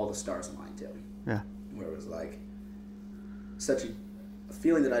then all the stars aligned too. Yeah. Where it was like such a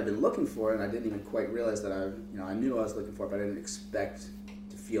feeling that I'd been looking for, and I didn't even quite realize that I knew I was looking for it, but I didn't expect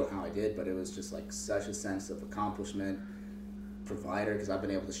to feel how I did. But it was just like such a sense of accomplishment, provider, because I've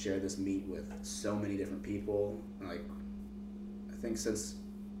been able to share this meat with so many different people. Like, I think since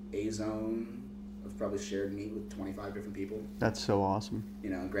A-Zone, I've probably shared meat with 25 different people. That's so awesome.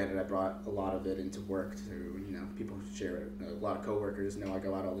 And granted, I brought a lot of it into work to, people share it. A lot of coworkers know I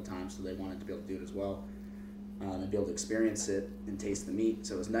go out all the time, so they wanted to be able to do it as well. And be able to experience it and taste the meat.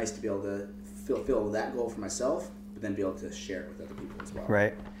 So it was nice to be able to fulfill that goal for myself, but then be able to share it with other people as well.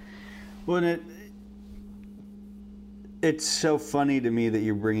 Right. Well, it's so funny to me that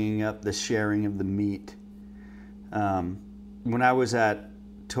you're bringing up the sharing of the meat. When I was at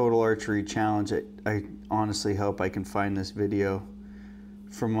Total Archery Challenge, I honestly hope I can find this video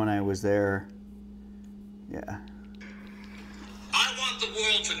from when I was there. Yeah. I want the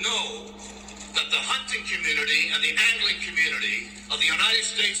world to know that the hunting community and the angling community of the United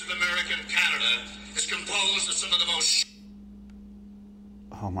States of America and Canada is composed of some of the most...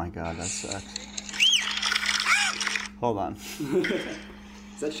 Oh my God, that sucks. Hold on.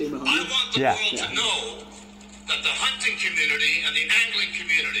 Is that Shane Mahoney? I want the world to know that the hunting community and the angling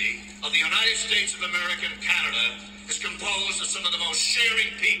community of the United States of America and Canada is composed of some of the most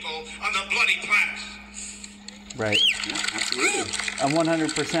sharing people on the bloody planet. Right. Yeah, absolutely.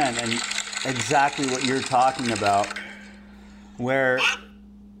 100%. And exactly what you're talking about, where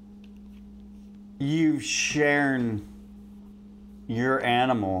you've shared your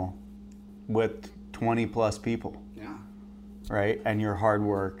animal with 20 plus people. Yeah. Right? And your hard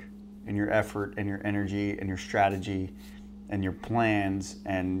work and your effort and your energy and your strategy and your plans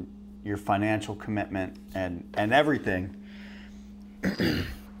and your financial commitment and everything.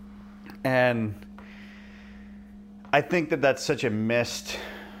 And I think that that's such a missed,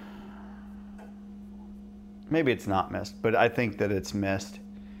 maybe it's not missed, but I think that it's missed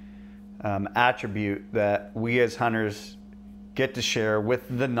attribute that we as hunters get to share with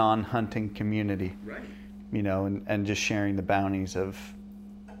the non-hunting community. Right. And just sharing the bounties of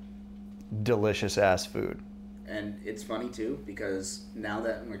delicious ass food. And it's funny too, because now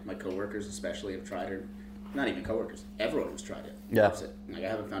that like my coworkers especially have tried it, not even coworkers, everyone who's tried it loves it. Like, I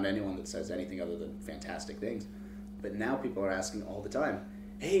haven't found anyone that says anything other than fantastic things. But now people are asking all the time,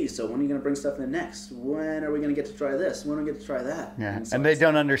 hey, so when are you going to bring stuff in next? When are we going to get to try this? When are we going to get to try that? Yeah, and, so and they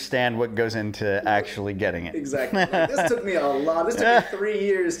don't understand what goes into actually getting it. Exactly. Like, this took me a lot. This took me 3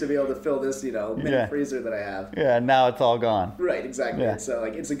 years to be able to fill this, mini freezer that I have. Yeah, now it's all gone. Right, exactly. Yeah. So,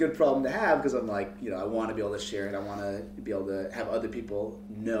 like, it's a good problem to have, because I'm like, I want to be able to share it. I want to be able to have other people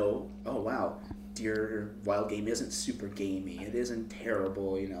know, oh, wow, deer wild game isn't super gamey. It isn't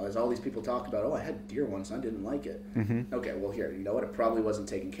terrible. As all these people talk about, oh, I had deer once and I didn't like it. Mm-hmm. Okay, well, here, you know what? It probably wasn't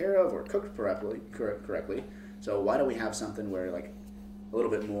taken care of or cooked correctly. So why don't we have something where, like, a little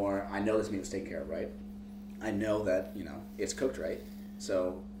bit more, I know this meat was taken care of, right? I know that, it's cooked right.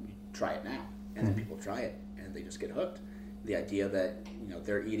 So try it now. And then people try it and they just get hooked. The idea that,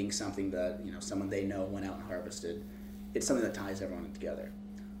 they're eating something that, someone they know went out and harvested, it's something that ties everyone together.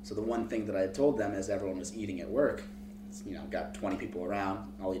 So the one thing that I had told them as everyone was eating at work, got 20 people around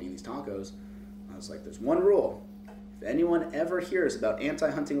all eating these tacos, I was like, there's one rule. If anyone ever hears about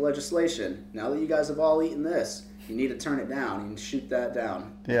anti-hunting legislation, now that you guys have all eaten this, you need to turn it down. You need to shoot that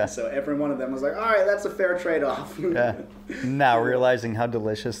down. Yeah. So every one of them was like, all right, that's a fair trade-off. Yeah. Now realizing how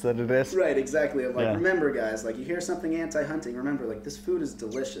delicious that it is. Right, exactly. I'm like, remember, guys, like, you hear something anti-hunting, remember, like, this food is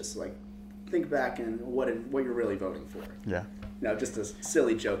delicious. Like, think back and what you're really voting for. Yeah. Just a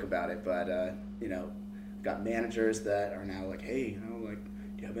silly joke about it, but, got managers that are now like, hey, do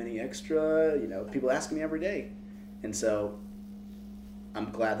you have any extra? People ask me every day. And so I'm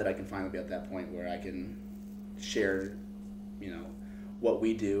glad that I can finally be at that point where I can share, what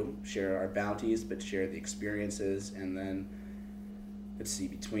we do, share our bounties, but share the experiences. And then, let's see,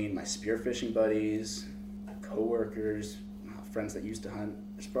 between my spearfishing buddies, coworkers, friends that used to hunt,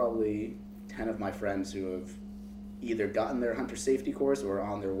 there's probably 10 of my friends who have either gotten their hunter safety course or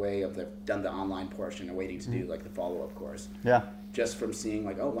on their way of done the online portion and waiting to do like the follow-up course. Yeah. Just from seeing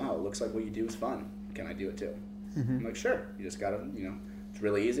like, oh wow, it looks like what you do is fun. Can I do it too? I'm like, sure. You just gotta, it's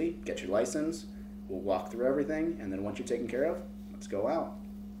really easy. Get your license. We'll walk through everything, and then once you're taken care of, let's go out.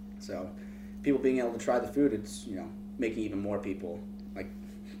 So, people being able to try the food, it's making even more people. Like,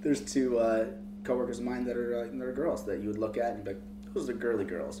 there's two coworkers of mine that are girls that you would look at and be like, those are girly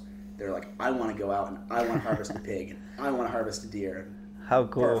girls. They're like, I want to go out and I want to harvest a pig and I want to harvest a deer. How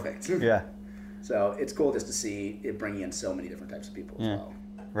cool! Perfect. Yeah. So it's cool just to see it bringing in so many different types of people as well.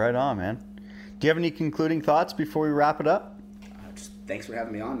 Right on, man. Do you have any concluding thoughts before we wrap it up? Just thanks for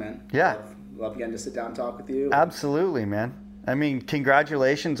having me on, man. Yeah. Love getting to sit down and talk with you. Absolutely, man. I mean,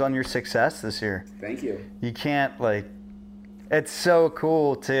 congratulations on your success this year. Thank you. You can't, it's so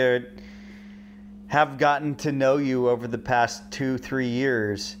cool to have gotten to know you over the past 2-3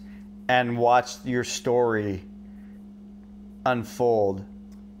 years and watch your story unfold.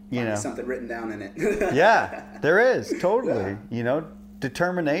 Something written down in it. Yeah, there is, totally. Yeah.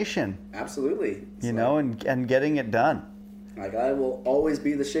 Determination. Absolutely. And getting it done. Like, I will always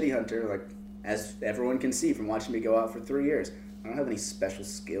be the shitty hunter, like, as everyone can see from watching me go out for 3 years. I don't have any special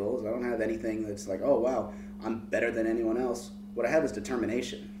skills. I don't have anything that's like, oh, wow, I'm better than anyone else. What I have is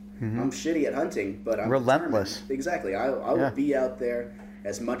determination. Mm-hmm. I'm shitty at hunting, but I'm relentless. Determined. Exactly. I will be out there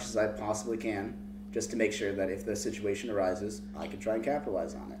as much as I possibly can just to make sure that if the situation arises, I can try and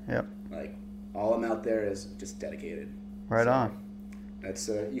capitalize on it. Yep. Like, all I'm out there is just dedicated. Right on. That's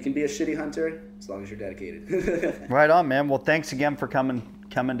you can be a shitty hunter as long as you're dedicated. Right on, man. Well, thanks again for coming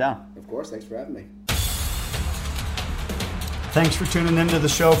down. Of course. Thanks for having me. Thanks for tuning into the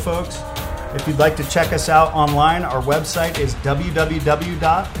show, folks. If you'd like to check us out online, our website is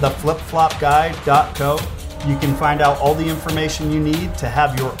www.theflipflopguide.co. You can find out all the information you need to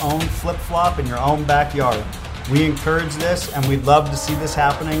have your own flip-flop in your own backyard. We encourage this, and we'd love to see this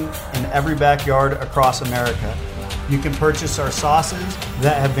happening in every backyard across America. You can purchase our sauces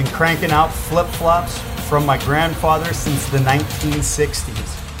that have been cranking out flip-flops from my grandfather since the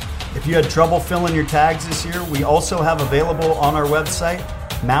 1960s. If you had trouble filling your tags this year, we also have available on our website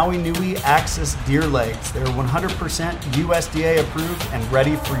Maui Nui Axis deer legs. They're 100% USDA approved and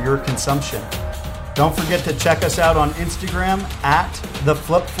ready for your consumption. Don't forget to check us out on Instagram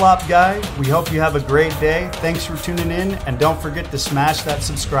 @theflipflopguy. We hope you have a great day. Thanks for tuning in, and don't forget to smash that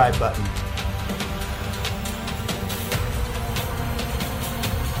subscribe button.